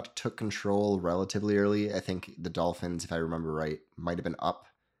pretty much took control relatively early. I think the Dolphins, if I remember right, might have been up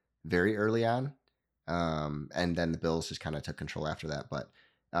very early on, and then the Bills just kind of took control after that. But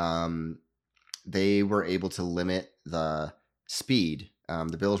they were able to limit the speed.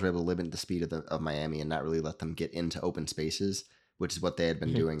 The Bills were able to limit the speed of Miami and not really let them get into open spaces, which is what they had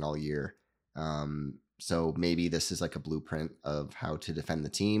been doing all year. So maybe this is like a blueprint of how to defend the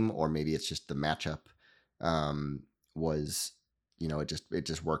team, or maybe it's just the matchup was, it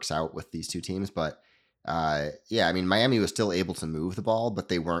just works out with these two teams. But yeah, I mean, Miami was still able to move the ball, but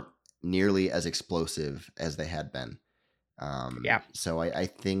they weren't nearly as explosive as they had been. So I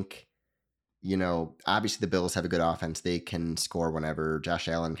think, obviously the Bills have a good offense. They can score whenever. Josh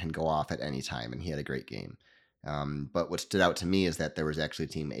Allen can go off at any time, and he had a great game. But what stood out to me is that there was actually a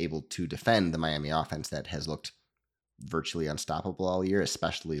team able to defend the Miami offense that has looked virtually unstoppable all year,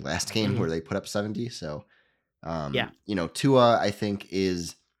 especially last game where they put up 70. So, Tua, I think,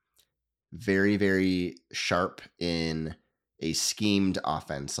 is very, very sharp in a schemed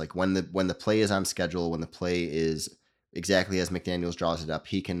offense. Like when the play is on schedule, when the play is exactly as McDaniels draws it up,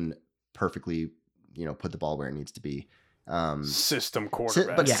 he can perfectly, put the ball where it needs to be. System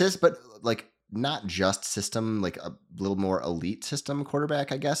quarterback. But like not just system, like a little more elite system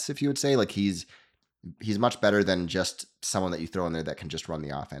quarterback, I guess, if you would say. Like he's much better than just someone that you throw in there that can just run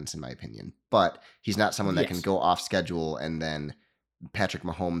the offense, in my opinion. But he's not someone that can go off schedule and then Patrick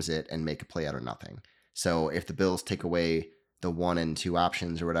Mahomes it and make a play out of nothing. So if the Bills take away the 1 and 2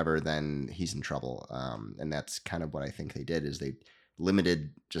 options or whatever, then he's in trouble. And that's kind of what I think they did, is they limited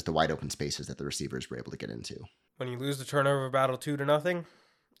just the wide open spaces that the receivers were able to get into. When you lose the turnover battle 2-0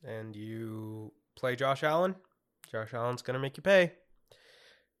 and you play Josh Allen's going to make you pay.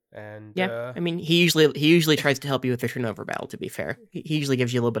 And I mean, he usually tries to help you with the turnover battle, to be fair. He usually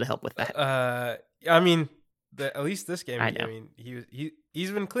gives you a little bit of help with that. I mean, at least this game, I mean,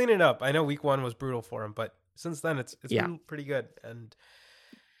 he's been cleaning up. I know week 1 was brutal for him, but since then it's been pretty good. And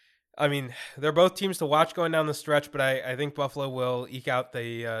I mean, they're both teams to watch going down the stretch, but I think Buffalo will eke out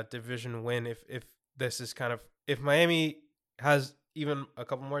the division win if this is kind of, if Miami has even a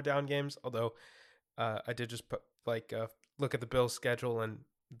couple more down games. Although I did just put look at the Bills' schedule, and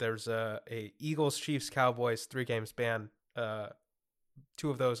there's a Eagles, Chiefs, Cowboys 3-game span, 2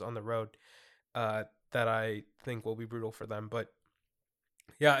 of those on the road that I think will be brutal for them. But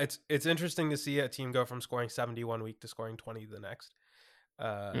yeah, it's interesting to see a team go from scoring 70 one week to scoring 20 the next.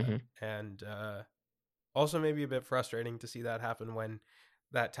 And also maybe a bit frustrating to see that happen when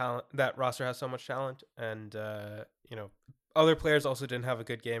that roster has so much talent, and other players also didn't have a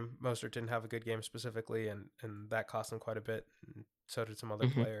good game. Mostert didn't have a good game specifically, and that cost them quite a bit. And so did some other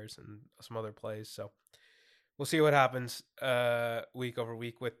players and some other plays. So we'll see what happens week over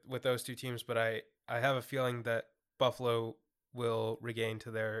week with those two teams. But I have a feeling that Buffalo will regain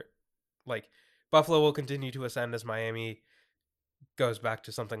to their, Buffalo will continue to ascend as Miami goes back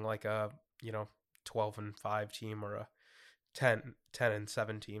to something like a 12-5 team or a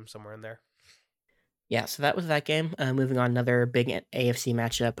 10-7 team, somewhere in there. Yeah, so that was that game. Moving on, another big AFC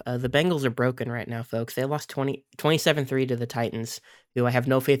matchup. The Bengals are broken right now, folks. They lost 27-3 to the Titans, who I have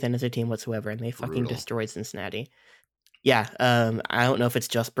no faith in as a team whatsoever, and they fucking destroyed Cincinnati. Yeah, I don't know if it's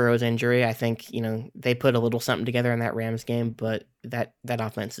just Burrow's injury. I think, they put a little something together in that Rams game, but that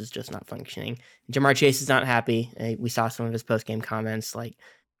offense is just not functioning. Jamar Chase is not happy. We saw some of his post-game comments.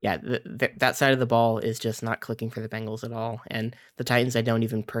 That side of the ball is just not clicking for the Bengals at all. And the Titans, I don't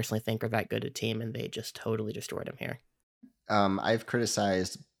even personally think are that good a team, and they just totally destroyed them here. I've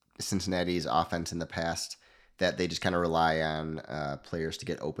criticized Cincinnati's offense in the past that they just kind of rely on players to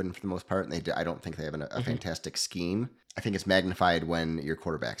get open for the most part. And I don't think they have a fantastic scheme. I think it's magnified when your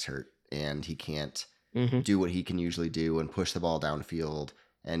quarterback's hurt and he can't do what he can usually do and push the ball downfield,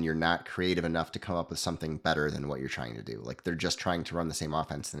 and you're not creative enough to come up with something better than what you're trying to do. Like, they're just trying to run the same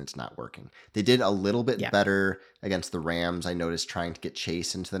offense and it's not working. They did a little bit better against the Rams. I noticed trying to get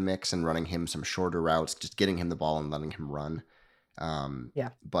Chase into the mix and running him some shorter routes, just getting him the ball and letting him run.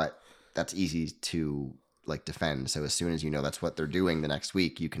 But that's easy to defend. So as soon as that's what they're doing the next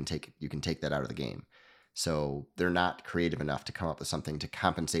week, you can take that out of the game. So they're not creative enough to come up with something to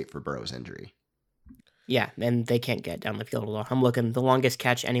compensate for Burrow's injury. Yeah, and they can't get down the field at all. I'm looking, the longest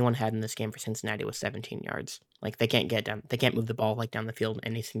catch anyone had in this game for Cincinnati was 17 yards. They can't get down. They can't move the ball down the field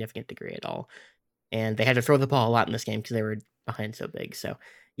in any significant degree at all. And they had to throw the ball a lot in this game because they were behind so big. So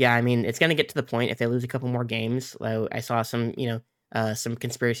yeah, I mean, it's going to get to the point if they lose a couple more games. I saw some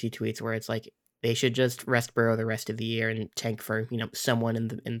conspiracy tweets where it's they should just rest Burrow the rest of the year and tank for someone in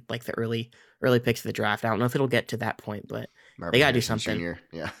the early picks of the draft. I don't know if it'll get to that point, but Marvin they got to do Harrison something.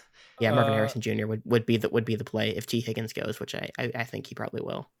 Jr. Yeah, Marvin Harrison Jr. would be the play if T. Higgins goes, which I think he probably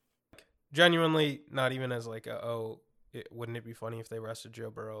will. Genuinely, not even as wouldn't it be funny if they rested Joe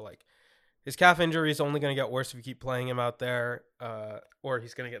Burrow? his calf injury is only going to get worse if you keep playing him out there, or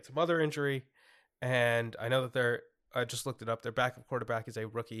he's going to get some other injury. And I know that I just looked it up. Their backup quarterback is a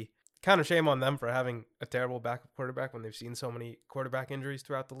rookie. Kind of shame on them for having a terrible backup quarterback when they've seen so many quarterback injuries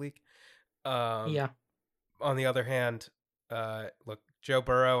throughout the league. Yeah. On the other hand, look, Joe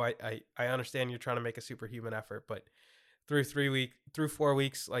Burrow, I understand you're trying to make a superhuman effort, but through 4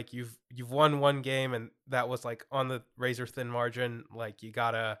 weeks, like you've won one game, and that was like on the razor thin margin. Like you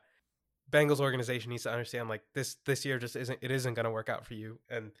gotta, Bengals organization needs to understand like this year just isn't going to work out for you.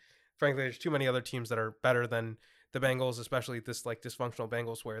 And frankly, there's too many other teams that are better than the Bengals, especially this like dysfunctional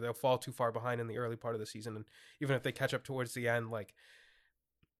Bengals, where they'll fall too far behind in the early part of the season, and even if they catch up towards the end, like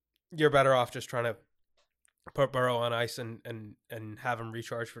you're better off just trying to put Burrow on ice and have him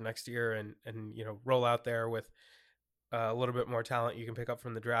recharge for next year, and roll out there with a little bit more talent you can pick up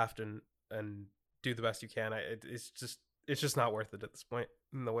from the draft and do the best you can. It's just not worth it at this point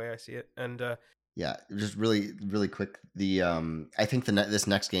in the way I see it. And yeah, just really, really quick. I think this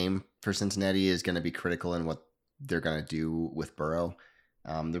next game for Cincinnati is going to be critical in what they're going to do with Burrow.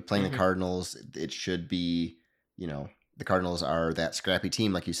 They're playing the Cardinals. It should be, the Cardinals are that scrappy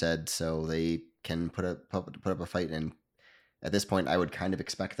team, like you said, so they can put up a fight. And at this point, I would kind of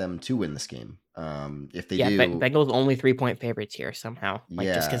expect them to win this game. If they do, Bengals only 3-point favorites here somehow,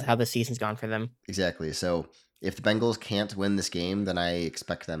 just because how the season's gone for them. Exactly. So if the Bengals can't win this game, then I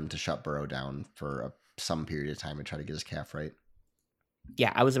expect them to shut Burrow down for some period of time and try to get his calf right.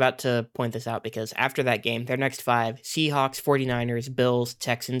 Yeah, I was about to point this out because after that game, their next 5, Seahawks, 49ers, Bills,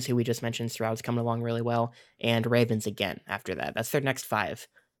 Texans, who we just mentioned, Stroud's coming along really well, and Ravens again after that. That's their next 5.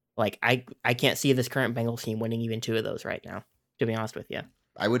 Like, I can't see this current Bengals team winning even 2 of those right now, to be honest with you.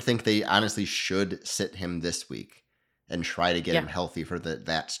 I would think they honestly should sit him this week and try to get him healthy for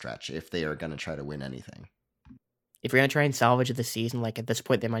that stretch if they are going to try to win anything. If you're going to try and salvage the season, like at this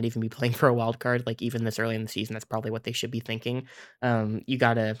point, they might even be playing for a wild card. Like even this early in the season, that's probably what they should be thinking. You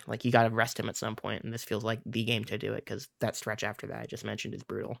gotta rest him at some point, and this feels like the game to do it because that stretch after that I just mentioned is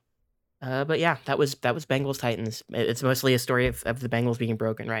brutal. But yeah, that was Bengals Titans. It's mostly a story of the Bengals being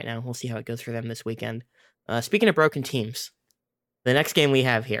broken right now. We'll see how it goes for them this weekend. Speaking of broken teams, the next game we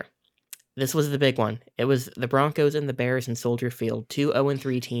have here, this was the big one. It was the Broncos and the Bears in Soldier Field, 2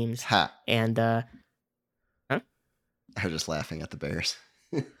 0-3 teams, and I was just laughing at the Bears.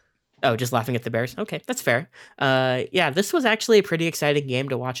 Oh, just laughing at the Bears? Okay, that's fair. Yeah, this was actually a pretty exciting game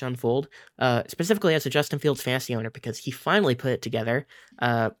to watch unfold, specifically as a Justin Fields fantasy owner, because he finally put it together.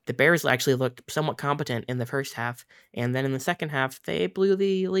 The Bears actually looked somewhat competent in the first half, and then in the second half, they blew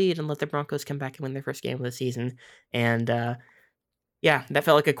the lead and let the Broncos come back and win their first game of the season. And yeah, that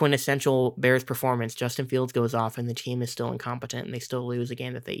felt like a quintessential Bears performance. Justin Fields goes off, and the team is still incompetent, and they still lose a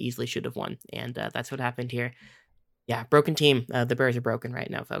game that they easily should have won. And that's what happened here. Yeah, broken team. The Bears are broken right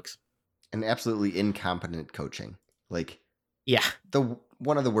now, folks. And absolutely incompetent coaching. Like, yeah,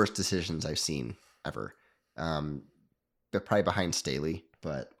 one of the worst decisions I've seen ever. But probably behind Staley,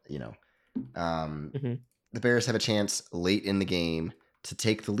 but the Bears have a chance late in the game to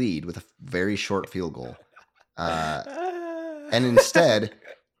take the lead with a very short field goal. And instead,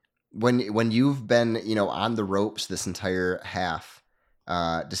 when you've been on the ropes this entire half,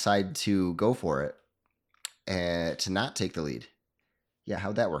 decide to go for it. To not take the lead. Yeah,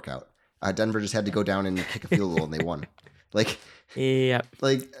 how'd that work out? Denver just had to go down and kick a field goal and they won. Like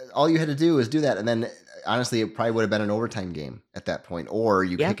all you had to do was do that. And then honestly, it probably would have been an overtime game at that point. Or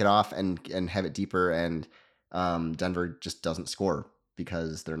you kick it off and have it deeper, and Denver just doesn't score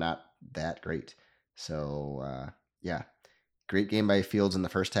because they're not that great. So yeah, great game by Fields in the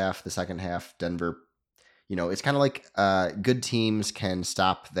first half. The second half, Denver, it's kind of like good teams can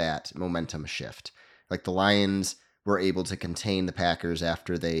stop that momentum shift. Like the Lions were able to contain the Packers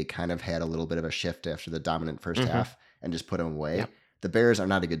after they kind of had a little bit of a shift after the dominant first half and just put them away. Yep. The Bears are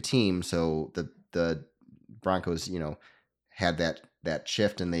not a good team, so the Broncos, had that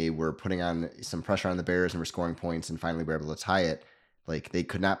shift, and they were putting on some pressure on the Bears and were scoring points, and finally were able to tie it. Like they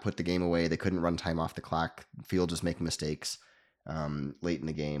could not put the game away. They couldn't run time off the clock. Fields was making mistakes late in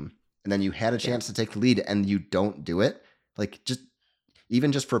the game, and then you had a chance to take the lead, and you don't do it. Like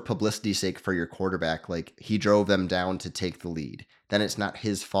even just for publicity's sake for your quarterback, like he drove them down to take the lead. Then it's not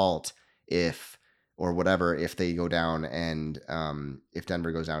his fault if they go down and if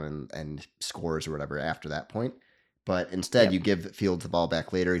Denver goes down and scores or whatever after that point. But instead you give Fields the ball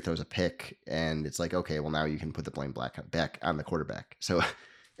back later. He throws a pick, and it's like, okay, well now you can put the blame back on the quarterback. So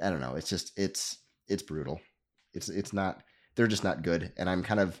I don't know. It's just, it's brutal. It's not, they're just not good. And I'm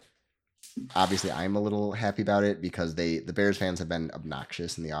kind of, obviously I'm a little happy about it because the Bears fans have been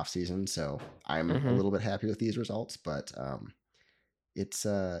obnoxious in the offseason, so I'm a little bit happy with these results, but it's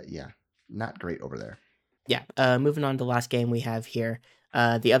not great over there. Yeah. Moving on to the last game we have here.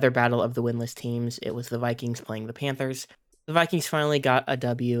 The other battle of the winless teams. It was the Vikings playing the Panthers. The Vikings finally got a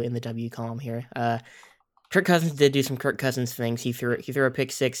W in the W column here. Kirk Cousins did do some Kirk Cousins things. He threw a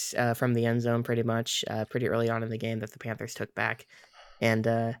pick six from the end zone pretty much pretty early on in the game that the Panthers took back.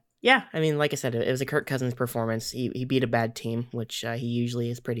 And yeah, I mean, like I said, it was a Kirk Cousins performance. He beat a bad team, which he usually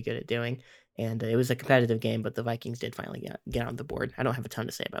is pretty good at doing. And it was a competitive game, but the Vikings did finally get on the board. I don't have a ton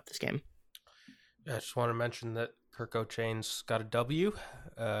to say about this game. I just want to mention that Kirk O'Chain's got a W.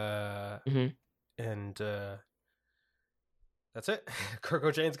 And that's it. Kirk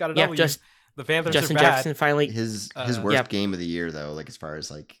O'Chain's got a W. Just the Panthers Justin are bad. Jefferson finally His worst game of the year, though, like as far as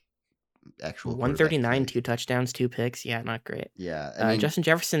like actual 139, 2 touchdowns, 2 picks. Yeah, not great. Yeah, I mean, Justin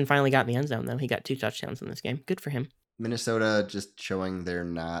Jefferson finally got in the end zone though. He got 2 touchdowns in this game. Good for him. Minnesota just showing they're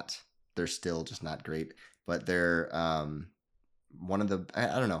still just not great, but they're one of the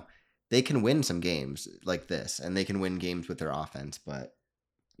I don't know. They can win some games like this, and they can win games with their offense, but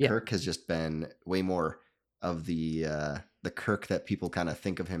Kirk has just been way more of the Kirk that people kind of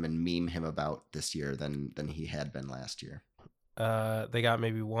think of him and meme him about this year than he had been last year. They got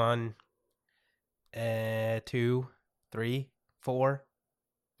maybe 1, 2, 3, 4.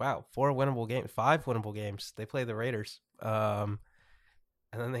 Wow, 4 winnable games, 5 winnable games. They play the Raiders. And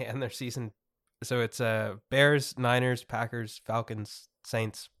then they end their season. So it's Bears, Niners, Packers, Falcons,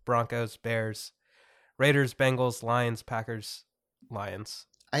 Saints, Broncos, Bears, Raiders, Bengals, Lions, Packers, Lions.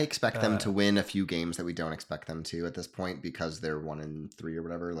 I expect them to win a few games that we don't expect them to at this point because they're 1-3 or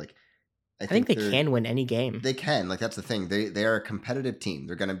whatever. Like, I think they can win any game. They can. Like, that's the thing. They are a competitive team.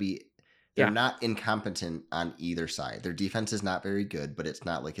 They're going to be. They're not incompetent on either side. Their defense is not very good, but it's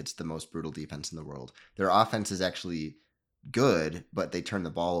not like it's the most brutal defense in the world. Their offense is actually good, but they turn the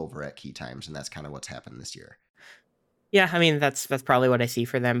ball over at key times, and that's kind of what's happened this year. Yeah, I mean, that's probably what I see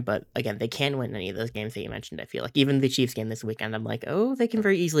for them. But again, they can win any of those games that you mentioned, I feel like. Even the Chiefs game this weekend, I'm like, oh, they can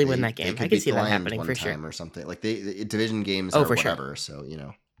very easily win that game. I can see that happening for sure. Or something. Like, they division games or whatever, sure. So, you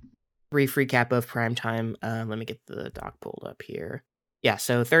know. Brief recap of primetime. Let me get the doc pulled up here. Yeah,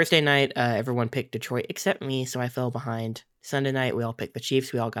 so Thursday night, everyone picked Detroit except me, so I fell behind. Sunday night, we all picked the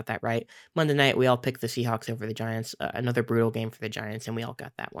Chiefs. We all got that right. Monday night, we all picked the Seahawks over the Giants. Another brutal game for the Giants, and we all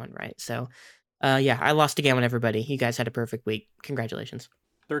got that one right. So, yeah, I lost again on everybody. You guys had a perfect week. Congratulations.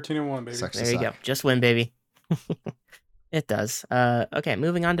 13-1, baby. There you go. Just win, baby. It does. Okay,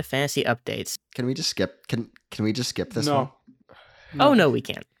 moving on to fantasy updates. Can we just skip? Can we just skip this one? Oh, no, we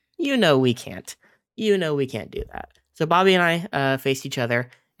can't. You know we can't. You know we can't do that. So Bobby and I faced each other,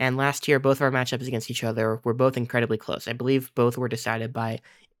 and last year both of our matchups against each other were both incredibly close. I believe both were decided by,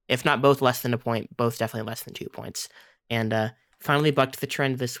 if not both less than a point, both definitely less than 2 points. And finally bucked the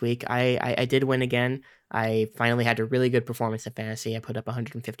trend this week. I did win again. I finally had a really good performance in fantasy. I put up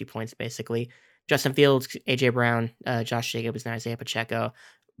 150 points basically. Justin Fields, AJ Brown, Josh Jacobs, and Isaiah Pacheco.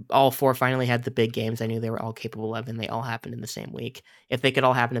 All 4 finally had the big games I knew they were all capable of, and they all happened in the same week. If they could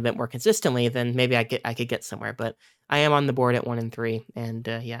all happen a bit more consistently, then maybe I could get somewhere. But I am on the board at 1-3, and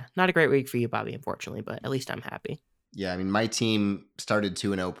yeah, not a great week for you, Bobby, unfortunately. But at least I'm happy. Yeah, I mean, my team started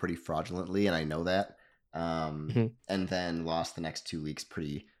 2-0 pretty fraudulently, and I know that. And then lost the next 2 weeks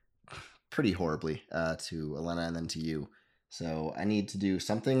pretty horribly to Elena and then to you. So I need to do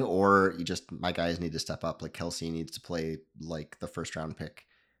something, or my guys need to step up. Like Kelsey needs to play like the first round pick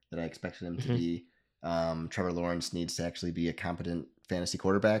that I expected him to be. Trevor Lawrence needs to actually be a competent fantasy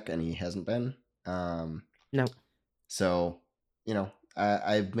quarterback, and he hasn't been. No. So, you know,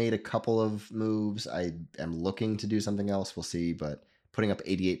 I've made a couple of moves. I am looking to do something else. We'll see, but putting up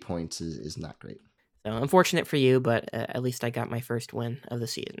 88 points is not great. So unfortunate for you, but at least I got my first win of the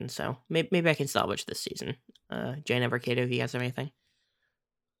season. So maybe I can salvage this season. Jane and Mercado, do you guys have anything?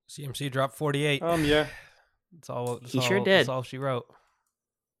 CMC dropped 48. Yeah. He sure did. That's all she wrote.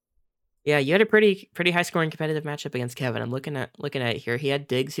 Yeah, you had a pretty high scoring competitive matchup against Kevin. I'm looking at it here. He had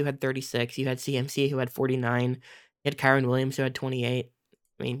Diggs who had 36. You had CMC who had 49. You had Kyron Williams who had 28.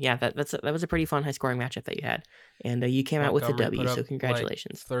 I mean, yeah, that was a pretty fun high scoring matchup that you had, and you came out with the W. So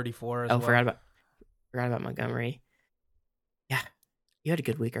congratulations. Like 34. Forgot about Montgomery. Yeah, you had a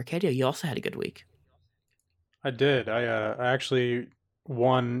good week. Arcadio, you also had a good week. I did. I actually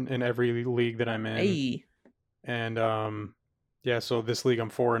won in every league that I'm in. Hey. And yeah, so this league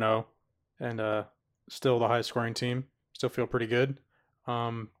I'm 4-0, and still the highest scoring team. Still feel pretty good.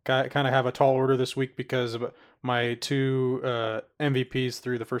 Kind of have a tall order this week because my 2 MVPs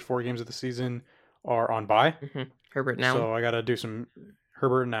through the first 4 games of the season are on bye. Herbert and Allen. So I got to do some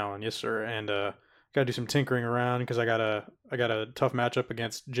Herbert and Allen, yes sir, and got to do some tinkering around because I got a tough matchup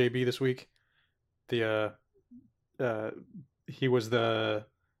against JB this week. He was the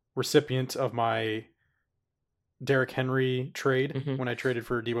recipient of my Derrick Henry trade Mhm. when I traded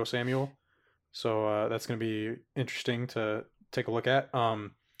for Deebo Samuel. So that's going to be interesting to take a look at.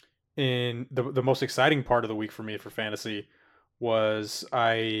 In the most exciting part of the week for me for fantasy was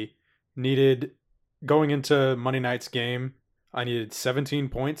I needed, going into Monday night's game, I needed 17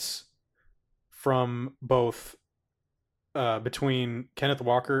 points from both between Kenneth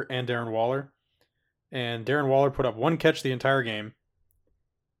Walker and Darren Waller. And Darren Waller put up one catch the entire game,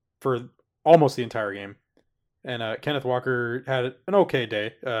 for almost the entire game. And Kenneth Walker had an okay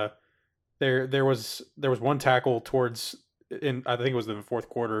day. There was one tackle towards, in I think it was in the fourth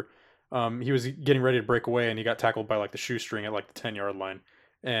quarter. He was getting ready to break away, and he got tackled by like the shoestring at like the 10-yard line,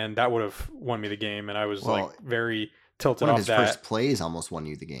 and that would have won me the game. And I was like very tilted One of off his that. first plays almost won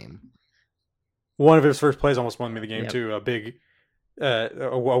you the game. One of his first plays almost won me the game Yep. too. A big,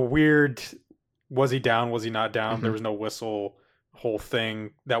 a weird. Was he down? Was he not down? Mhm. There was no whistle. Whole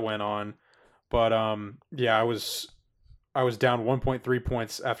thing that went on, but yeah, I was down 1.3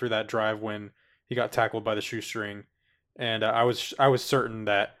 points after that drive when he got tackled by the shoestring, and I was certain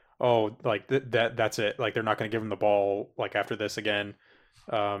that like that's it. Like they're not going to give him the ball like after this again.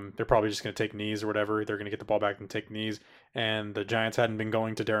 They're probably just going to take knees or whatever. They're going to get the ball back and take knees. And the Giants hadn't been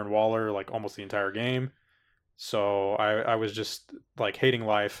going to Darren Waller like almost the entire game, so I was just like hating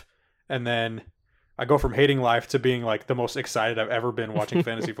life. And then I go from hating life to being like the most excited I've ever been watching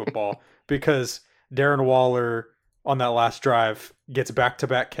fantasy football, because Darren Waller on that last drive gets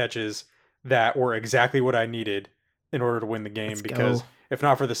back-to-back catches that were exactly what I needed in order to win the game. Let's Because go. if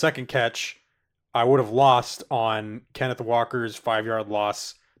not for the second catch, I would have lost on Kenneth Walker's 5-yard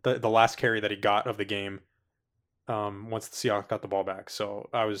loss, the last carry that he got of the game, once the Seahawks got the ball back. So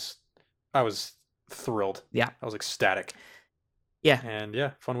I was thrilled. Yeah. I was ecstatic. Yeah. And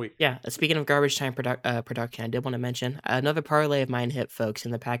yeah, fun week. Yeah, speaking of garbage time production, I did want to mention another parlay of mine hit, folks, in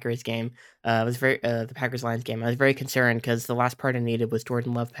the Packers game. Was very the Packers Lions game. I was very concerned because the last part I needed was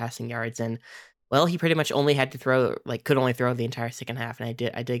Jordan Love passing yards, and well, he pretty much only had to throw, like, could only throw the entire second half, and I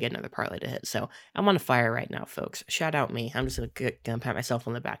did get another parlay to hit. So I'm on fire right now, folks. Shout out me. I'm just gonna pat myself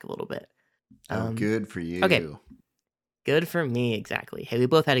on the back a little bit. Good for you. Okay. Good for me, exactly. Hey, we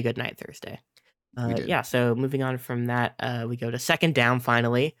both had a good night Thursday. We did. Yeah, so moving on from that, we go to second down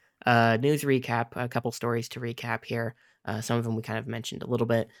finally. News recap, a couple stories to recap here. Some of them we kind of mentioned a little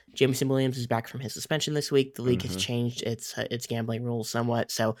bit. Jameson Williams is back from his suspension this week. The league has changed its gambling rules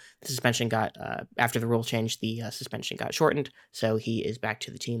somewhat, so the suspension got after the rule change, the suspension got shortened. So he is back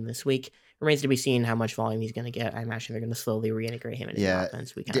to the team this week. Remains to be seen how much volume he's going to get. I imagine they're going to slowly reintegrate him into the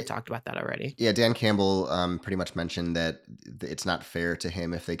offense. We kind of talked about that already. Yeah, Dan Campbell pretty much mentioned that it's not fair to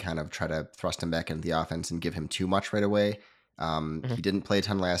him if they kind of try to thrust him back into the offense and give him too much right away. He didn't play a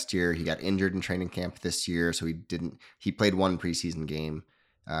ton last year. He got injured in training camp this year, so he played one preseason game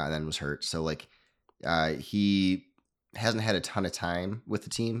and then was hurt. So like he hasn't had a ton of time with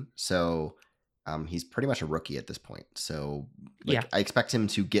the team. So he's pretty much a rookie at this point. So I expect him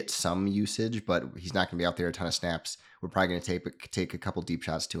to get some usage, but he's not going to be out there a ton of snaps. We're probably going to take a couple deep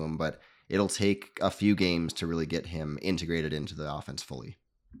shots to him, but it'll take a few games to really get him integrated into the offense fully.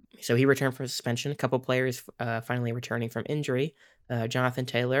 So he returned from suspension. A couple players finally returning from injury. Jonathan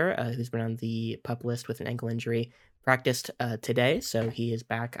Taylor, who's been on the PUP list with an ankle injury, practiced today, so he is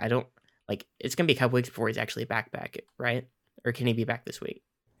back. It's going to be a couple weeks before he's actually back, right? Or can he be back this week?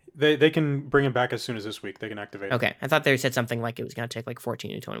 They can bring him back as soon as this week. They can activate him. Okay. I thought they said something like it was going to take like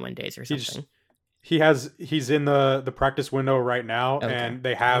 14 to 21 days or something. He's in the practice window right now, Okay. and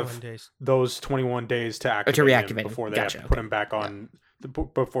they have those 21 days to activate to reactivate him before him. they Gotcha, have to put him back on,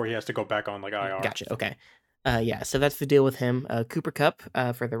 before he has to go back on like IR. Gotcha. Okay. Yeah, so that's the deal with him. Cooper Kupp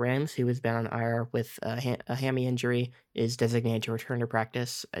for the Rams, who has been on IR with a hammy injury, is designated to return to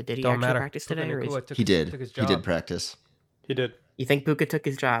practice. Did he actually practice today? Or He did. He did practice. He did. You think Puka took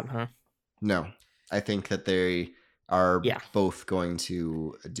his job, huh? No, I think that they are both going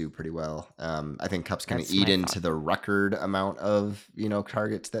to do pretty well. I think Kupp's going to eat into the record amount of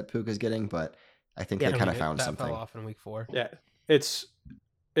targets that Puka's getting, but I think they kind of found something. Fell off in week 4. Yeah, it's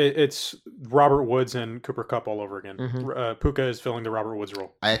Robert Woods and Cooper Kupp all over again. Mm-hmm. Puka is filling the Robert Woods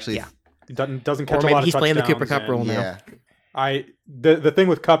role. I actually doesn't catch or a maybe lot of he's playing the Cooper touchdowns Kupp role now. Yeah. The thing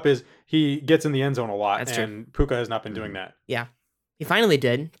with Kupp is he gets in the end zone a lot, That's and Puka has not been doing that. Yeah. He finally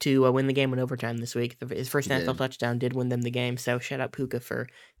did to win the game in overtime this week. His first He NFL did. touchdown did win them the game, so shout out Puka for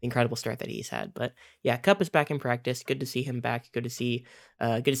the incredible start that he's had. But yeah, Kupp is back in practice. Good to see him back. Good to see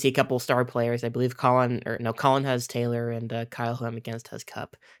a couple star players. I believe Colin has Taylor, and Kyle, who I'm against, has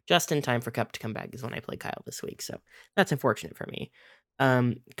Kupp. Just in time for Kupp to come back is when I play Kyle this week, so that's unfortunate for me.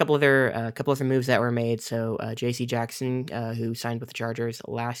 A couple other moves that were made. So J.C. Jackson, who signed with the Chargers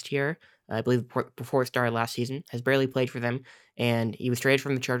last year, I believe before it started last season, has barely played for them, and he was traded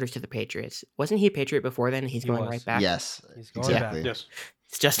from the Chargers to the Patriots. Wasn't he a Patriot before then? He's going right back. Yes, He's going exactly. back. Yes.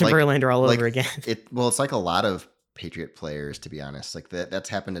 It's Justin Verlander all over again. Well, it's like a lot of Patriot players, to be honest. Like that's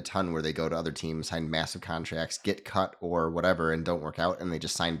happened a ton where they go to other teams, sign massive contracts, get cut or whatever, and don't work out, and they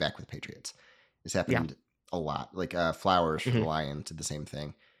just sign back with Patriots. It's happened a lot. Like Flowers for the Lions did the same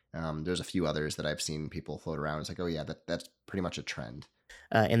thing. There's a few others that I've seen people float around. It's like, oh yeah, that's pretty much a trend.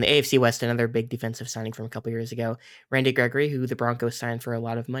 In the AFC West, another big defensive signing from a couple years ago, Randy Gregory, who the Broncos signed for a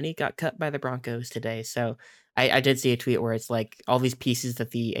lot of money, got cut by the Broncos today. So I did see a tweet where it's like all these pieces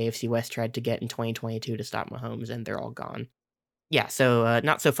that the AFC West tried to get in 2022 to stop Mahomes, and they're all gone. Yeah, so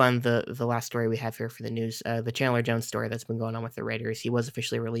not so fun. The last story we have here for the news, the Chandler Jones story that's been going on with the Raiders. He was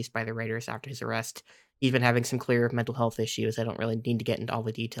officially released by the Raiders after his arrest. He's been having some clear mental health issues. I don't really need to get into all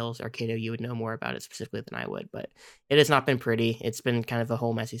the details. Arcado, you would know more about it specifically than I would, but it has not been pretty. It's been kind of a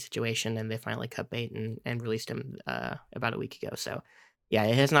whole messy situation, and they finally cut bait and released him about a week ago. So yeah,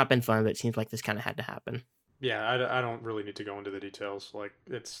 it has not been fun, but it seems like this kind of had to happen. Yeah, I don't really need to go into the details. Like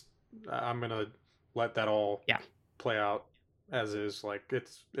I'm gonna let that all play out as is. Like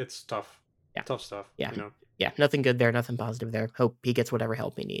it's tough. Yeah. Tough stuff. Yeah. You know? Yeah. Nothing good there. Nothing positive there. Hope he gets whatever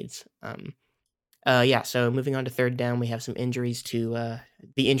help he needs. So moving on to third down, we have some injuries to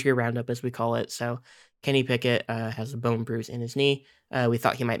the injury roundup, as we call it. So Kenny Pickett has a bone bruise in his knee. We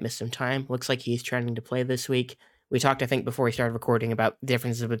thought he might miss some time. Looks like he's trending to play this week. We talked, I think, before we started recording about the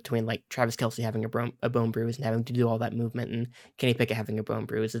differences between like Travis Kelce having a bone bruise and having to do all that movement, and Kenny Pickett having a bone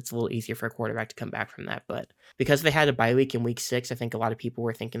bruise. It's a little easier for a quarterback to come back from that. But because they had a bye week in week 6, I think a lot of people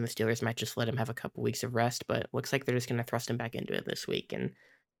were thinking the Steelers might just let him have a couple weeks of rest. But it looks like they're just going to thrust him back into it this week. And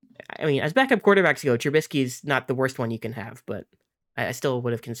I mean, as backup quarterbacks go, Trubisky's not the worst one you can have, but I still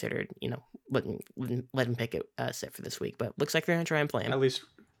would have considered, letting Pickett sit for this week. But looks like they're going to try and play him.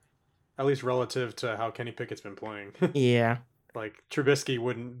 At least relative to how Kenny Pickett's been playing. Yeah. Like Trubisky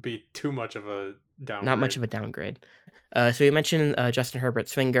wouldn't be too much of a downgrade. Not much of a downgrade. So you mentioned Justin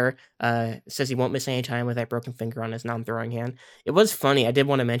Herbert's finger. Says he won't miss any time with that broken finger on his non-throwing hand. It was funny. I did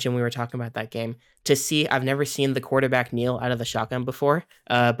want to mention we were talking about that game to see. I've never seen the quarterback kneel out of the shotgun before,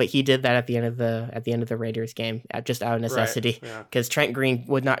 but he did that at the end of the Raiders game, just out of necessity, because Trent Green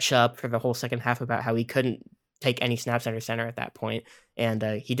would not show up for the whole second half about how he couldn't take any snaps under center at that point, and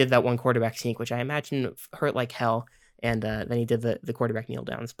he did that one quarterback sneak, which I imagine hurt like hell. And then he did the quarterback kneel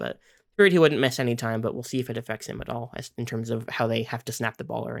downs, but figured he wouldn't miss any time, but we'll see if it affects him at all in terms of how they have to snap the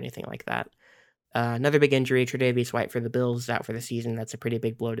ball or anything like that. Another big injury, Tre'Davious White for the Bills is out for the season. That's a pretty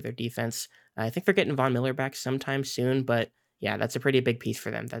big blow to their defense. I think they're getting Von Miller back sometime soon, but yeah, that's a pretty big piece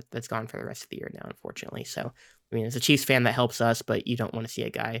for them. That's gone for the rest of the year now, unfortunately. So, I mean, as a Chiefs fan, that helps us, but you don't want to see a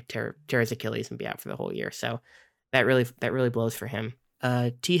guy tear his Achilles and be out for the whole year. So that really blows for him.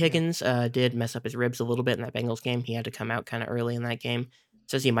 T. Higgins did mess up his ribs a little bit in that Bengals game. He had to come out kind of early in that game.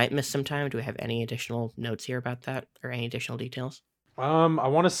 Says he might miss some time. Do we have any additional notes here about that or any additional details? I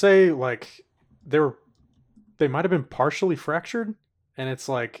want to say like they might have been partially fractured, and it's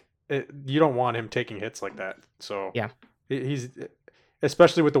like you don't want him taking hits like that. So yeah, he's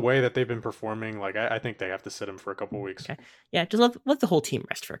especially with the way that they've been performing. Like I think they have to sit him for a couple of weeks. Okay. Yeah, just let the whole team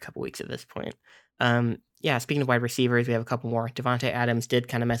rest for a couple weeks at this point. Yeah, speaking of wide receivers, we have a couple more. Devontae Adams did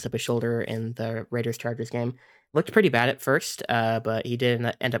kind of mess up his shoulder in the Raiders-Chargers game. Looked pretty bad at first, but he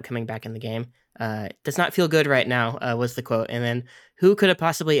did end up coming back in the game. Does not feel good right now, was the quote. And then who could have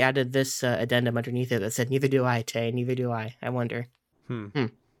possibly added this addendum underneath it that said, "Neither do I, Tay, neither do I." I wonder.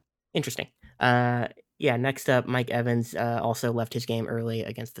 Interesting. Yeah, next up, Mike Evans also left his game early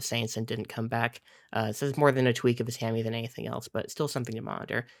against the Saints and didn't come back. It says more than a tweak of his hammy than anything else, but still something to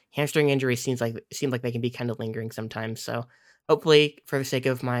monitor. Hamstring injuries seem like they can be kind of lingering sometimes, so hopefully, for the sake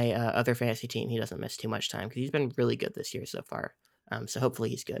of my other fantasy team, he doesn't miss too much time, because he's been really good this year so far. So hopefully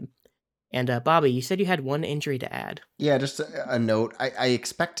he's good. And Bobby, you said you had one injury to add. Yeah, just a note. I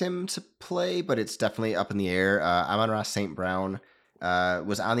expect him to play, but it's definitely up in the air. Amon-Ra St. Brown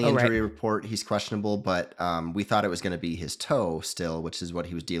was on the injury report. He's questionable, but we thought it was going to be his toe still, which is what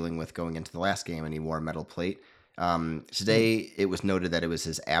he was dealing with going into the last game, and he wore a metal plate. Today, it was noted that it was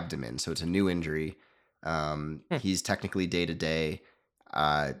his abdomen, so it's a new injury. He's technically day to day.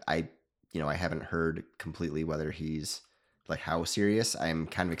 I haven't heard completely whether he's like how serious. I'm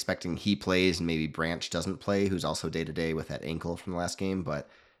kind of expecting he plays and maybe Branch doesn't play, who's also day to day with that ankle from the last game, but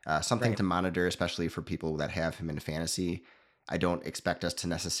something to monitor, especially for people that have him in fantasy. I don't expect us to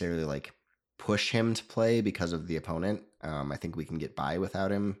necessarily like push him to play because of the opponent. I think we can get by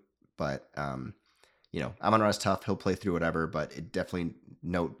without him, but Amon-Ra is tough. He'll play through whatever, but it definitely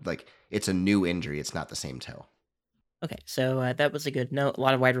it's a new injury. It's not the same toe. Okay, so that was a good note. A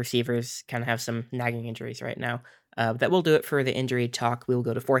lot of wide receivers kind of have some nagging injuries right now. That will do it for the injury talk. We will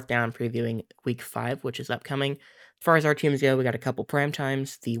go to fourth down, previewing week 5, which is upcoming. As far as our teams go, we got a couple prime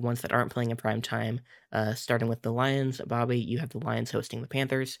times, the ones that aren't playing in prime time, starting with the Lions. Bobby, you have the Lions hosting the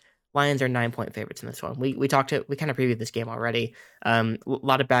Panthers. Lions are 9-point favorites in this one. We kind of previewed this game already. A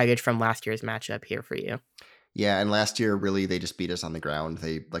lot of baggage from last year's matchup here for you. Yeah, and last year, really, they just beat us on the ground.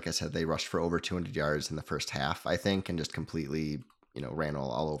 They, like I said, they rushed for over 200 yards in the first half, I think, and just completely, ran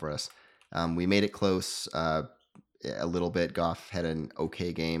all over us. We made it close a little bit. Goff had an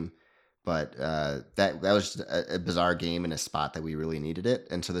okay game, but that was just a bizarre game in a spot that we really needed it.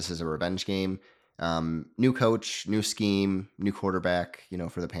 And so this is a revenge game. New coach, new scheme, new quarterback,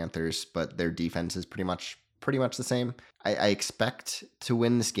 for the Panthers, but their defense is pretty much the same. I expect to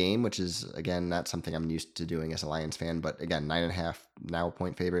win this game, which is, again, not something I'm used to doing as a Lions fan, but again, 9.5 now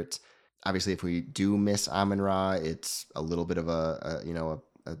point favorites. Obviously, if we do miss Amon-Ra, it's a little bit of a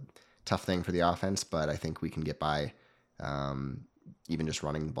tough thing for the offense, but I think we can get by even just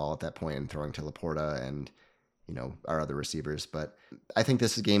running the ball at that point and throwing to Laporta and our other receivers. But I think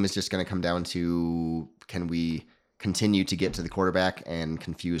this game is just going to come down to, can we continue to get to the quarterback and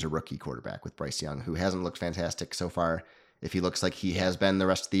confuse a rookie quarterback with Bryce Young, who hasn't looked fantastic so far. If he looks like he has been the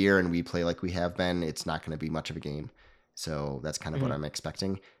rest of the year and we play like we have been, it's not going to be much of a game. So that's kind of what I'm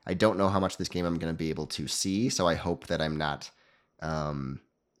expecting. I don't know how much this game I'm going to be able to see, so I hope that I'm not,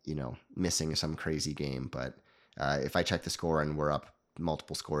 missing some crazy game. But if I check the score and we're up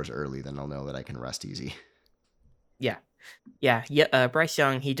multiple scores early, then I'll know that I can rest easy. Yeah. Bryce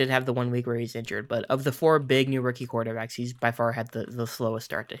Young, he did have the 1 week where he's injured, but of the 4 big new rookie quarterbacks, he's by far had the slowest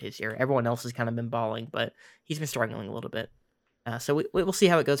start to his year. Everyone else has kind of been balling, but he's been struggling a little bit. So we will see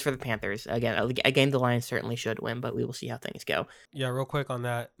how it goes for the Panthers. Again, a game the Lions certainly should win, but we will see how things go. Yeah, real quick on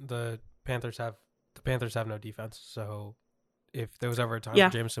that, the Panthers have no defense, so if there was ever a time for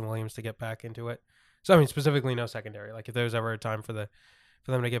Jameson Williams to get back into it, so I mean specifically no secondary. Like if there was ever a time for them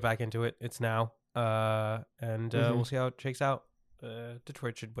to get back into it, it's now. We'll see how it shakes out.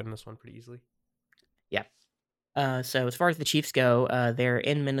 Detroit should win this one pretty easily. Yeah. So as far as the Chiefs go, they're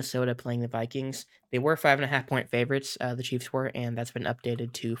in Minnesota playing the Vikings. They were 5.5 point favorites, the Chiefs were, and that's been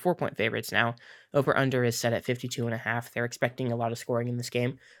updated to 4 point favorites now. Over under is set at 52.5. They're expecting a lot of scoring in this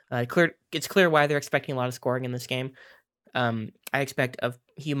game. It's clear why they're expecting a lot of scoring in this game. I expect a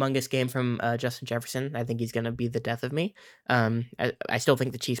humongous game from Justin Jefferson. I think he's going to be the death of me. I still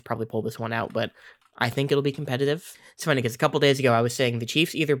think the Chiefs probably pull this one out, but I think it'll be competitive. It's funny because a couple days ago I was saying the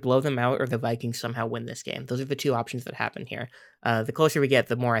Chiefs either blow them out or the Vikings somehow win this game. Those are the 2 options that happen here. The closer we get,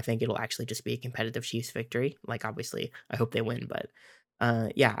 the more I think it'll actually just be a competitive Chiefs victory. Like, obviously, I hope they win, but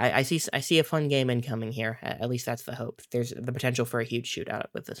I see a fun game incoming here. At least that's the hope. There's the potential for a huge shootout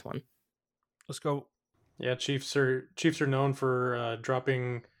with this one. Let's go. Yeah, Chiefs are known for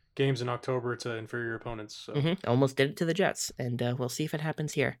dropping games in October to inferior opponents. So. Almost did it to the Jets, and we'll see if it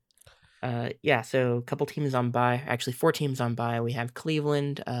happens here. So a couple teams on bye. Actually, 4 teams on bye. We have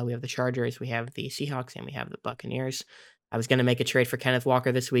Cleveland, we have the Chargers, we have the Seahawks, and we have the Buccaneers. I was going to make a trade for Kenneth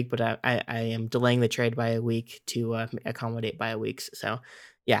Walker this week, but I am delaying the trade by a week to accommodate bye weeks. So,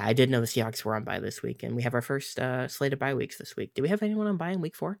 yeah, I did know the Seahawks were on bye this week, and we have our first slate of bye weeks this week. Do we have anyone on bye in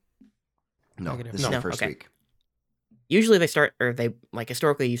week 4? No, this is the first week. Usually they start, or they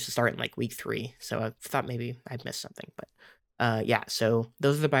historically used to start in week 3. So I thought maybe I'd missed something, but so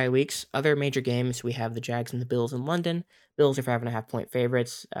those are the bye weeks. Other major games, we have the Jags and the Bills in London. Bills are 5.5 point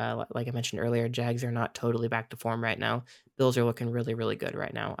favorites. Like I mentioned earlier, Jags are not totally back to form right now. Bills are looking really, really good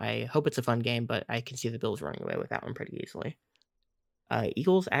right now. I hope it's a fun game, but I can see the Bills running away with that one pretty easily.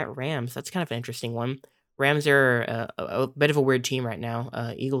 Eagles at Rams. That's kind of an interesting one. Rams are a bit of a weird team right now.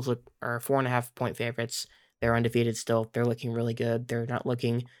 Eagles are 4.5 point favorites. They're undefeated still. They're looking really good. They're not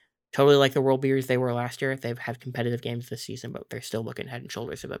looking totally like the world beaters they were last year. They've had competitive games this season, but they're still looking head and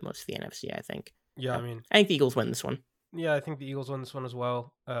shoulders above most of the NFC, I think. Yeah, I think the Eagles win this one. Yeah, I think the Eagles win this one as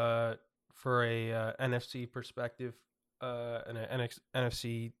well. For a NFC perspective, and an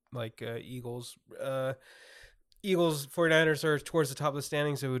NFC Eagles. Eagles 49ers are towards the top of the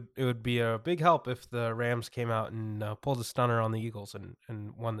standings. It would be a big help if the Rams came out and pulled a stunner on the Eagles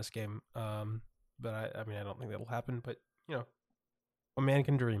and won this game. But I don't think that'll happen. But a man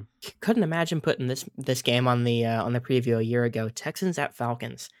can dream. Couldn't imagine putting this game on the preview a year ago. Texans at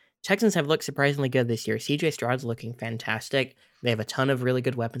Falcons. Texans have looked surprisingly good this year. CJ Stroud's looking fantastic. They have a ton of really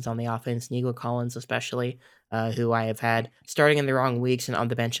good weapons on the offense. Nico Collins especially, who I have had starting in the wrong weeks and on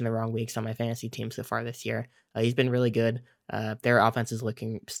the bench in the wrong weeks on my fantasy team so far this year. He's been really good. Their offense is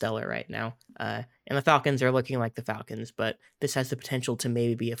looking stellar right now. And And the Falcons are looking like the Falcons, but this has the potential to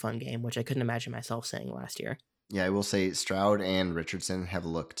maybe be a fun game, which I couldn't imagine myself saying last year. Yeah, I will say Stroud and Richardson have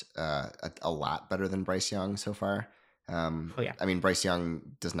looked a lot better than Bryce Young so far. Oh, yeah. I mean, Bryce Young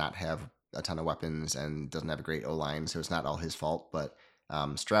does not have a ton of weapons and doesn't have a great O-line, so it's not all his fault. But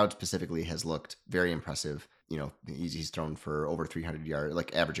Stroud specifically has looked very impressive. You know, he's thrown for over 300 yards,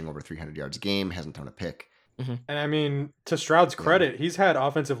 like averaging over 300 yards a game, hasn't thrown a pick. Mm-hmm. And I mean, to Stroud's credit, he's had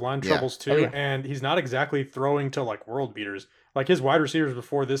offensive line troubles too, and he's not exactly throwing to like world beaters. Like his wide receivers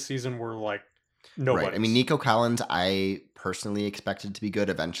before this season were like nobody. Right. I mean, Nico Collins, I personally expected to be good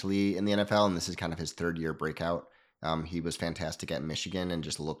eventually in the NFL, and this is kind of his third year breakout. He was fantastic at Michigan and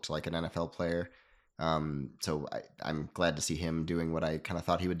just looked like an NFL player. So I'm glad to see him doing what I kind of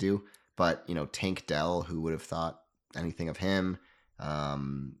thought he would do. But, you know, Tank Dell, who would have thought anything of him?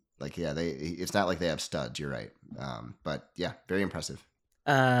 It's not like they have studs, you're right. But yeah, very impressive.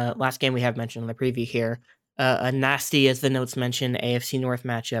 Last game we have mentioned on the preview here. A nasty, as the notes mention, AFC North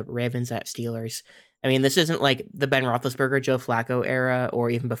matchup, Ravens at Steelers. I mean, this isn't like the Ben Roethlisberger, Joe Flacco era,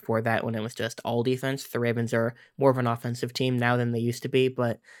 or even before that when it was just all defense. The Ravens are more of an offensive team now than they used to be,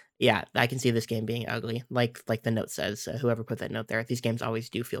 but yeah, I can see this game being ugly. Like the note says, whoever put that note there, these games always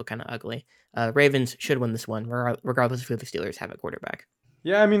do feel kind of ugly. Ravens should win this one, regardless of who the Steelers have at quarterback.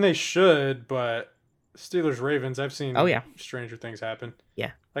 Yeah, I mean, they should, but Steelers Ravens, I've seen stranger things happen.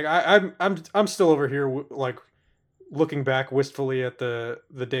 Yeah. Like I'm still over here like looking back wistfully at the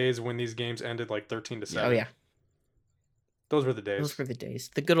days when these games ended like 13-7. Oh yeah. Those were the days. Those were the days.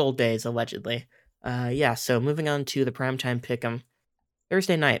 The good old days, allegedly. So moving on to the primetime pick'em.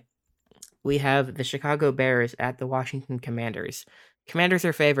 Thursday night, we have the Chicago Bears at the Washington Commanders. Commanders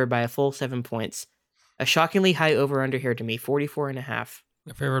are favored by a full 7 points. A shockingly high over-under here to me, 44.5.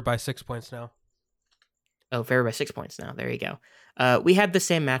 They're favored by 6 points now. Oh, favored by 6 points now. There you go. We had the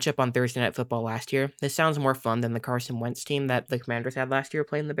same matchup on Thursday Night Football last year. This sounds more fun than the Carson Wentz team that the Commanders had last year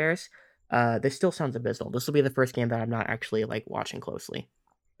playing the Bears. This still sounds abysmal. This will be the first game that I'm not actually like watching closely.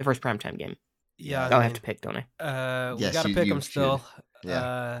 The first primetime game. Yeah, I have to pick, don't I? We Yes, got to pick them still. should.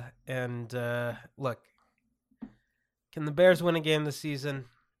 Yeah. Look, can the Bears win a game this season?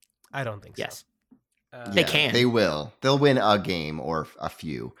 I don't think so. Yes. They can. They will. They'll win a game or a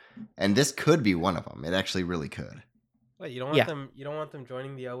few, and this could be one of them. It actually really could. Wait, you don't want them? You don't want them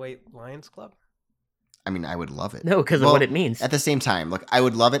joining the 08 Lions Club? I mean, I would love it. No, because of what it means. At the same time, look, I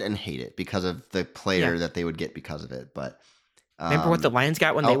would love it and hate it because of the player that they would get because of it. But remember what the Lions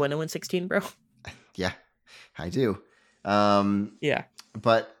got when they went 0-16, bro? Yeah, I do. Yeah.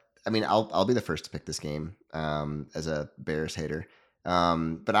 But I mean, I'll be the first to pick this game as a Bears hater.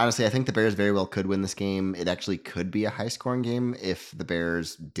 But honestly, I think the Bears very well could win this game. It actually could be a high-scoring game if the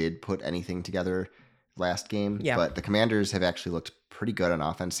Bears did put anything together last game. Yeah. But the Commanders have actually looked pretty good on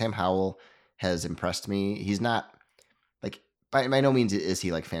offense. Sam Howell has impressed me. He's not like by no means is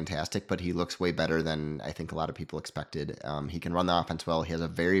he like fantastic, but he looks way better than I think a lot of people expected. He can run the offense well. He has a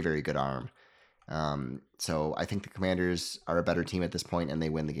very, very good arm. So I think the Commanders are a better team at this point and they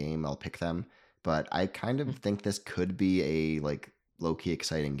win the game. I'll pick them. But I kind of think this could be a like low-key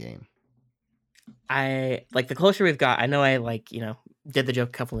exciting game. I like the closer we've got. I know I did the joke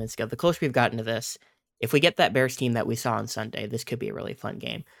a couple minutes ago. The closer we've gotten to this, if we get that Bears team that we saw on Sunday, this could be a really fun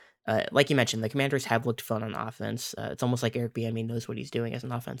game. Like you mentioned, the Commanders have looked fun on offense. It's almost like Eric Bieniemy knows what he's doing as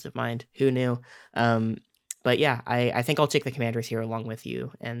an offensive mind. Who knew? But yeah, I think I'll take the Commanders here along with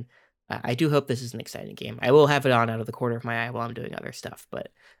you, and I do hope this is an exciting game. I will have it on out of the corner of my eye while I'm doing other stuff,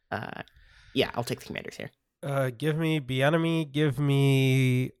 but yeah, I'll take the Commanders here. Give me Bieniemy. Give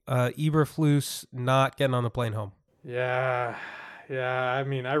me Eberflus not getting on the plane home. Yeah. I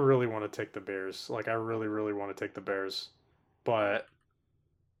mean, I really want to take the Bears. Like, I really, really want to take the Bears. But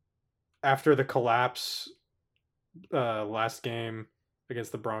after the collapse last game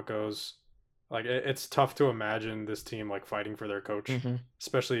against the Broncos, like it's tough to imagine this team like fighting for their coach,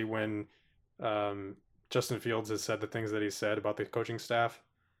 especially when Justin Fields has said the things that he said about the coaching staff.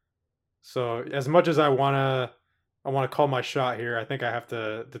 So as much as I want to call my shot here, I think I have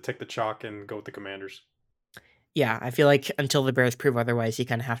to take the chalk and go with the Commanders. Yeah, I feel like until the Bears prove otherwise, you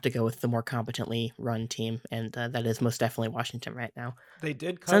kind of have to go with the more competently run team, and that is most definitely Washington right now. They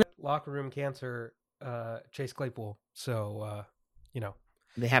did cut locker room cancer Chase Claypool, so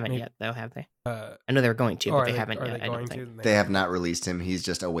They haven't yet, though, have they? I know they were going to, but they haven't yet. I don't think. They have not released him. He's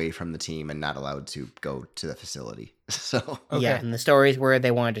just away from the team and not allowed to go to the facility. So yeah, and the stories were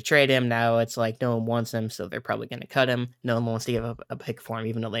they wanted to trade him. Now it's like no one wants him, so they're probably going to cut him. No one wants to give a pick for him,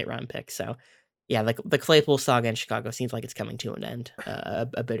 even a late round pick. So yeah, the Claypool saga in Chicago seems like it's coming to an end.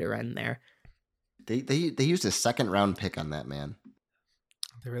 A bitter end there. They used a second round pick on that man.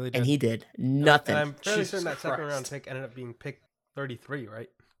 They really did. and he did nothing. And I'm fairly certain Jesus that second round Christ. pick ended up being pick 33, right?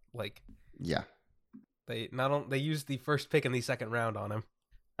 Like Yeah. they used the first pick in the second round on him.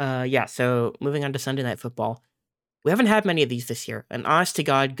 Yeah, so moving on to Sunday Night Football. We haven't had many of these this year. An honest to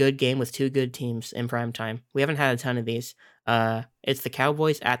God good game with two good teams in prime time. We haven't had a ton of these. It's the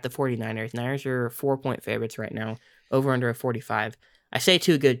Cowboys at the 49ers. Niners are 4-point favorites right now, over under a 45. I say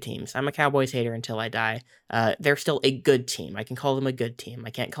two good teams. I'm a Cowboys hater until I die. They're still a good team. I can call them a good team. I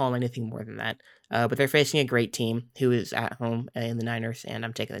can't call them anything more than that. But they're facing a great team who is at home in the Niners, and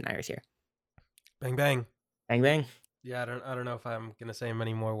I'm taking the Niners here. Bang bang. Bang, bang. Yeah, I don't know if I'm gonna say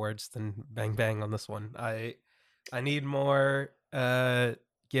many more words than bang bang on this one. I need more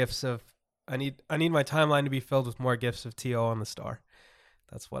gifs of I need my timeline to be filled with more gifs of T.O. on the star.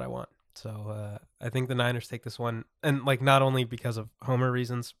 That's what I want. So I think the Niners take this one, and like not only because of Homer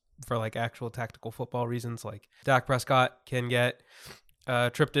reasons, for like actual tactical football reasons, like Dak Prescott can get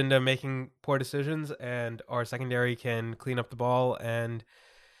tripped into making poor decisions, and our secondary can clean up the ball, and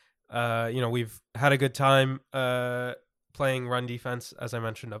we've had a good time playing run defense, as I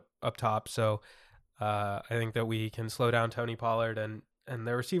mentioned up top. So I think that we can slow down Tony Pollard, and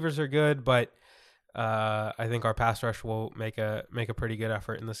their receivers are good, but I think our pass rush will make a pretty good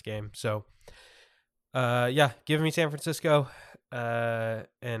effort in this game. So give me San Francisco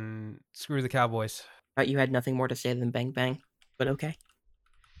and screw the Cowboys. You had nothing more to say than bang, bang, but okay.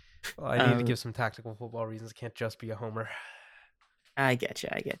 Well, I need to give some tactical football reasons. It can't just be a homer. I get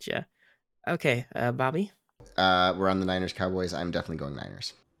you. Okay, Bobby? We're on the Niners Cowboys. I'm definitely going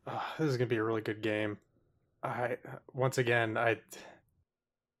Niners. This is gonna be a really good game.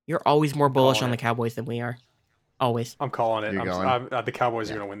 You're always more bullish Calling on the it. Cowboys than we are. Always. I'm calling it. You're going? The Cowboys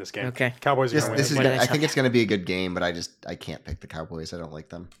Yeah. are gonna win this game. Okay. Cowboys are This, gonna win this this is. What game. did I I think tell it's going to be a good game, but I can't pick the Cowboys. I don't like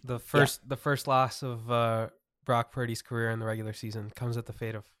them. The first loss of Brock Purdy's career in the regular season comes at the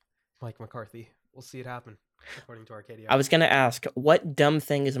fate of Mike McCarthy. We'll see it happen, according to Arcadia. I was going to ask, what dumb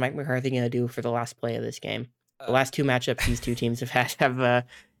thing is Mike McCarthy going to do for the last play of this game? The last two matchups these two teams have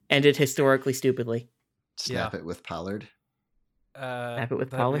ended historically stupidly. Snap it with Pollard. Snap it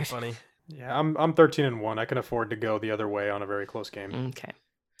with that'd be Pollard. funny. Yeah, I'm 13-1. I can afford to go the other way on a very close game. Okay.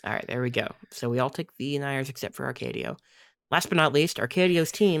 All right, there we go. So we all take the Niners except for Arcadio. Last but not least,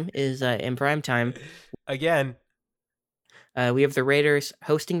 Arcadio's team is in prime time. Again, We have the Raiders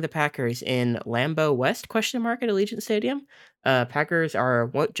hosting the Packers in Lambeau West, at Allegiant Stadium. Packers are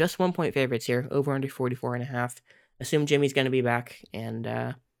just 1-point favorites here, over under 44.5. Assume Jimmy's going to be back. And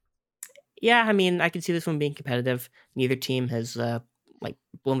I mean, I can see this one being competitive. Neither team has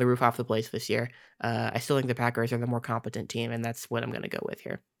blown the roof off the place this year. I still think the Packers are the more competent team, and that's what I'm going to go with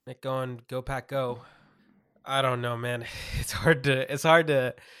here. Nick going, go Pack, go. I don't know, man. It's hard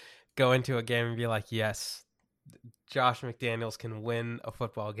to go into a game and be like, yes, Josh McDaniels can win a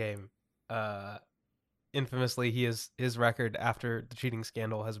football game. Infamously, his record after the cheating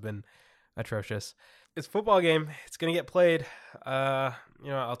scandal has been atrocious. It's a football game. It's gonna get played. I'll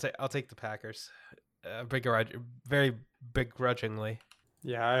take the Packers. Very begrudgingly.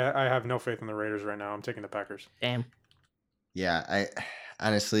 Yeah, I have no faith in the Raiders right now. I'm taking the Packers. Damn. Yeah, I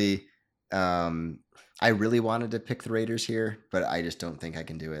honestly, I really wanted to pick the Raiders here, but I just don't think I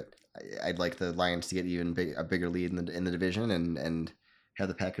can do it. I'd like the Lions to get a bigger lead in the division and have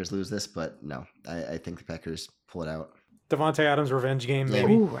the Packers lose this, but no, I think the Packers pull it out. Devontae Adams revenge game, Yeah.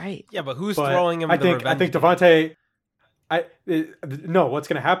 maybe. Ooh, right. Yeah, but who's But throwing him? I the think revenge game? Devontae. No, what's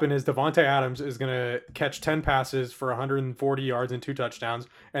going to happen is Devontae Adams is going to catch 10 passes for 140 yards and 2 touchdowns,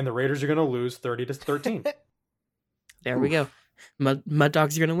 and the Raiders are going to lose 30-13. There we go. Mud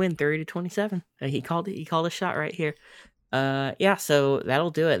Dogs are going to win 30-27. He called it. He called a shot right here. So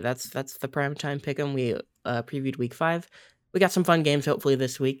that'll do it. That's the primetime pick'em. We previewed week 5. We got some fun games hopefully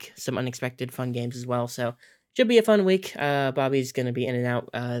this week. Some unexpected fun games as well. So should be a fun week. Bobby's going to be in and out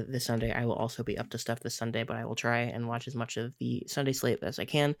this Sunday. I will also be up to stuff this Sunday, but I will try and watch as much of the Sunday slate as I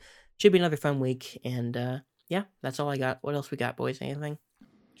can. Should be another fun week. And that's all I got. What else we got, boys? Anything?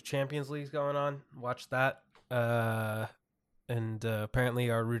 Champions League's going on. Watch that. And apparently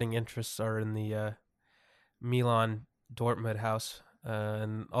our rooting interests are in the Milan Dortmund house.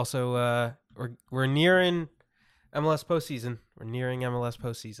 And also we're nearing MLS postseason. We're nearing MLS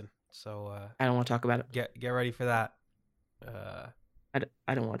postseason. So I don't want to talk about it. get ready for that. I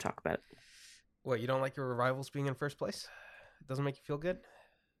don't want to talk about it. What, you don't like your rivals being in first place? It doesn't make you feel good?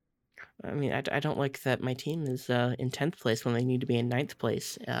 I mean, I don't like that my team is in 10th place when they need to be in 9th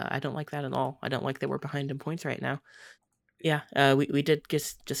place. I don't like that at all. I don't like that we're behind in points right now. Yeah, we did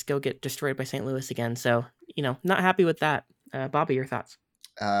just go get destroyed by St. Louis again. So, not happy with that. Bobby, your thoughts?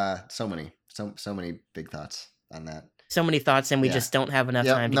 So many big thoughts on that. so many thoughts, and we Yeah. just don't have enough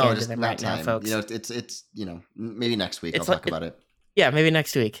Yeah, time to no, get into just them not right time. now, folks. You know, it's maybe next week It's I'll like- talk about it. Yeah, maybe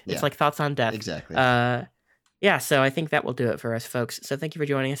next week. It's Yeah. like thoughts on death. Exactly. Yeah, so I think that will do it for us, folks. So thank you for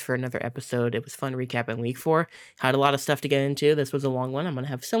joining us for another episode. It was fun recapping week 4. Had a lot of stuff to get into. This was a long one. I'm going to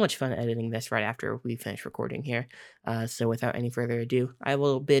have so much fun editing this right after we finish recording here. So without any further ado, I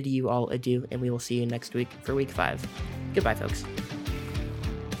will bid you all adieu, and we will see you next week for week 5. Goodbye, folks.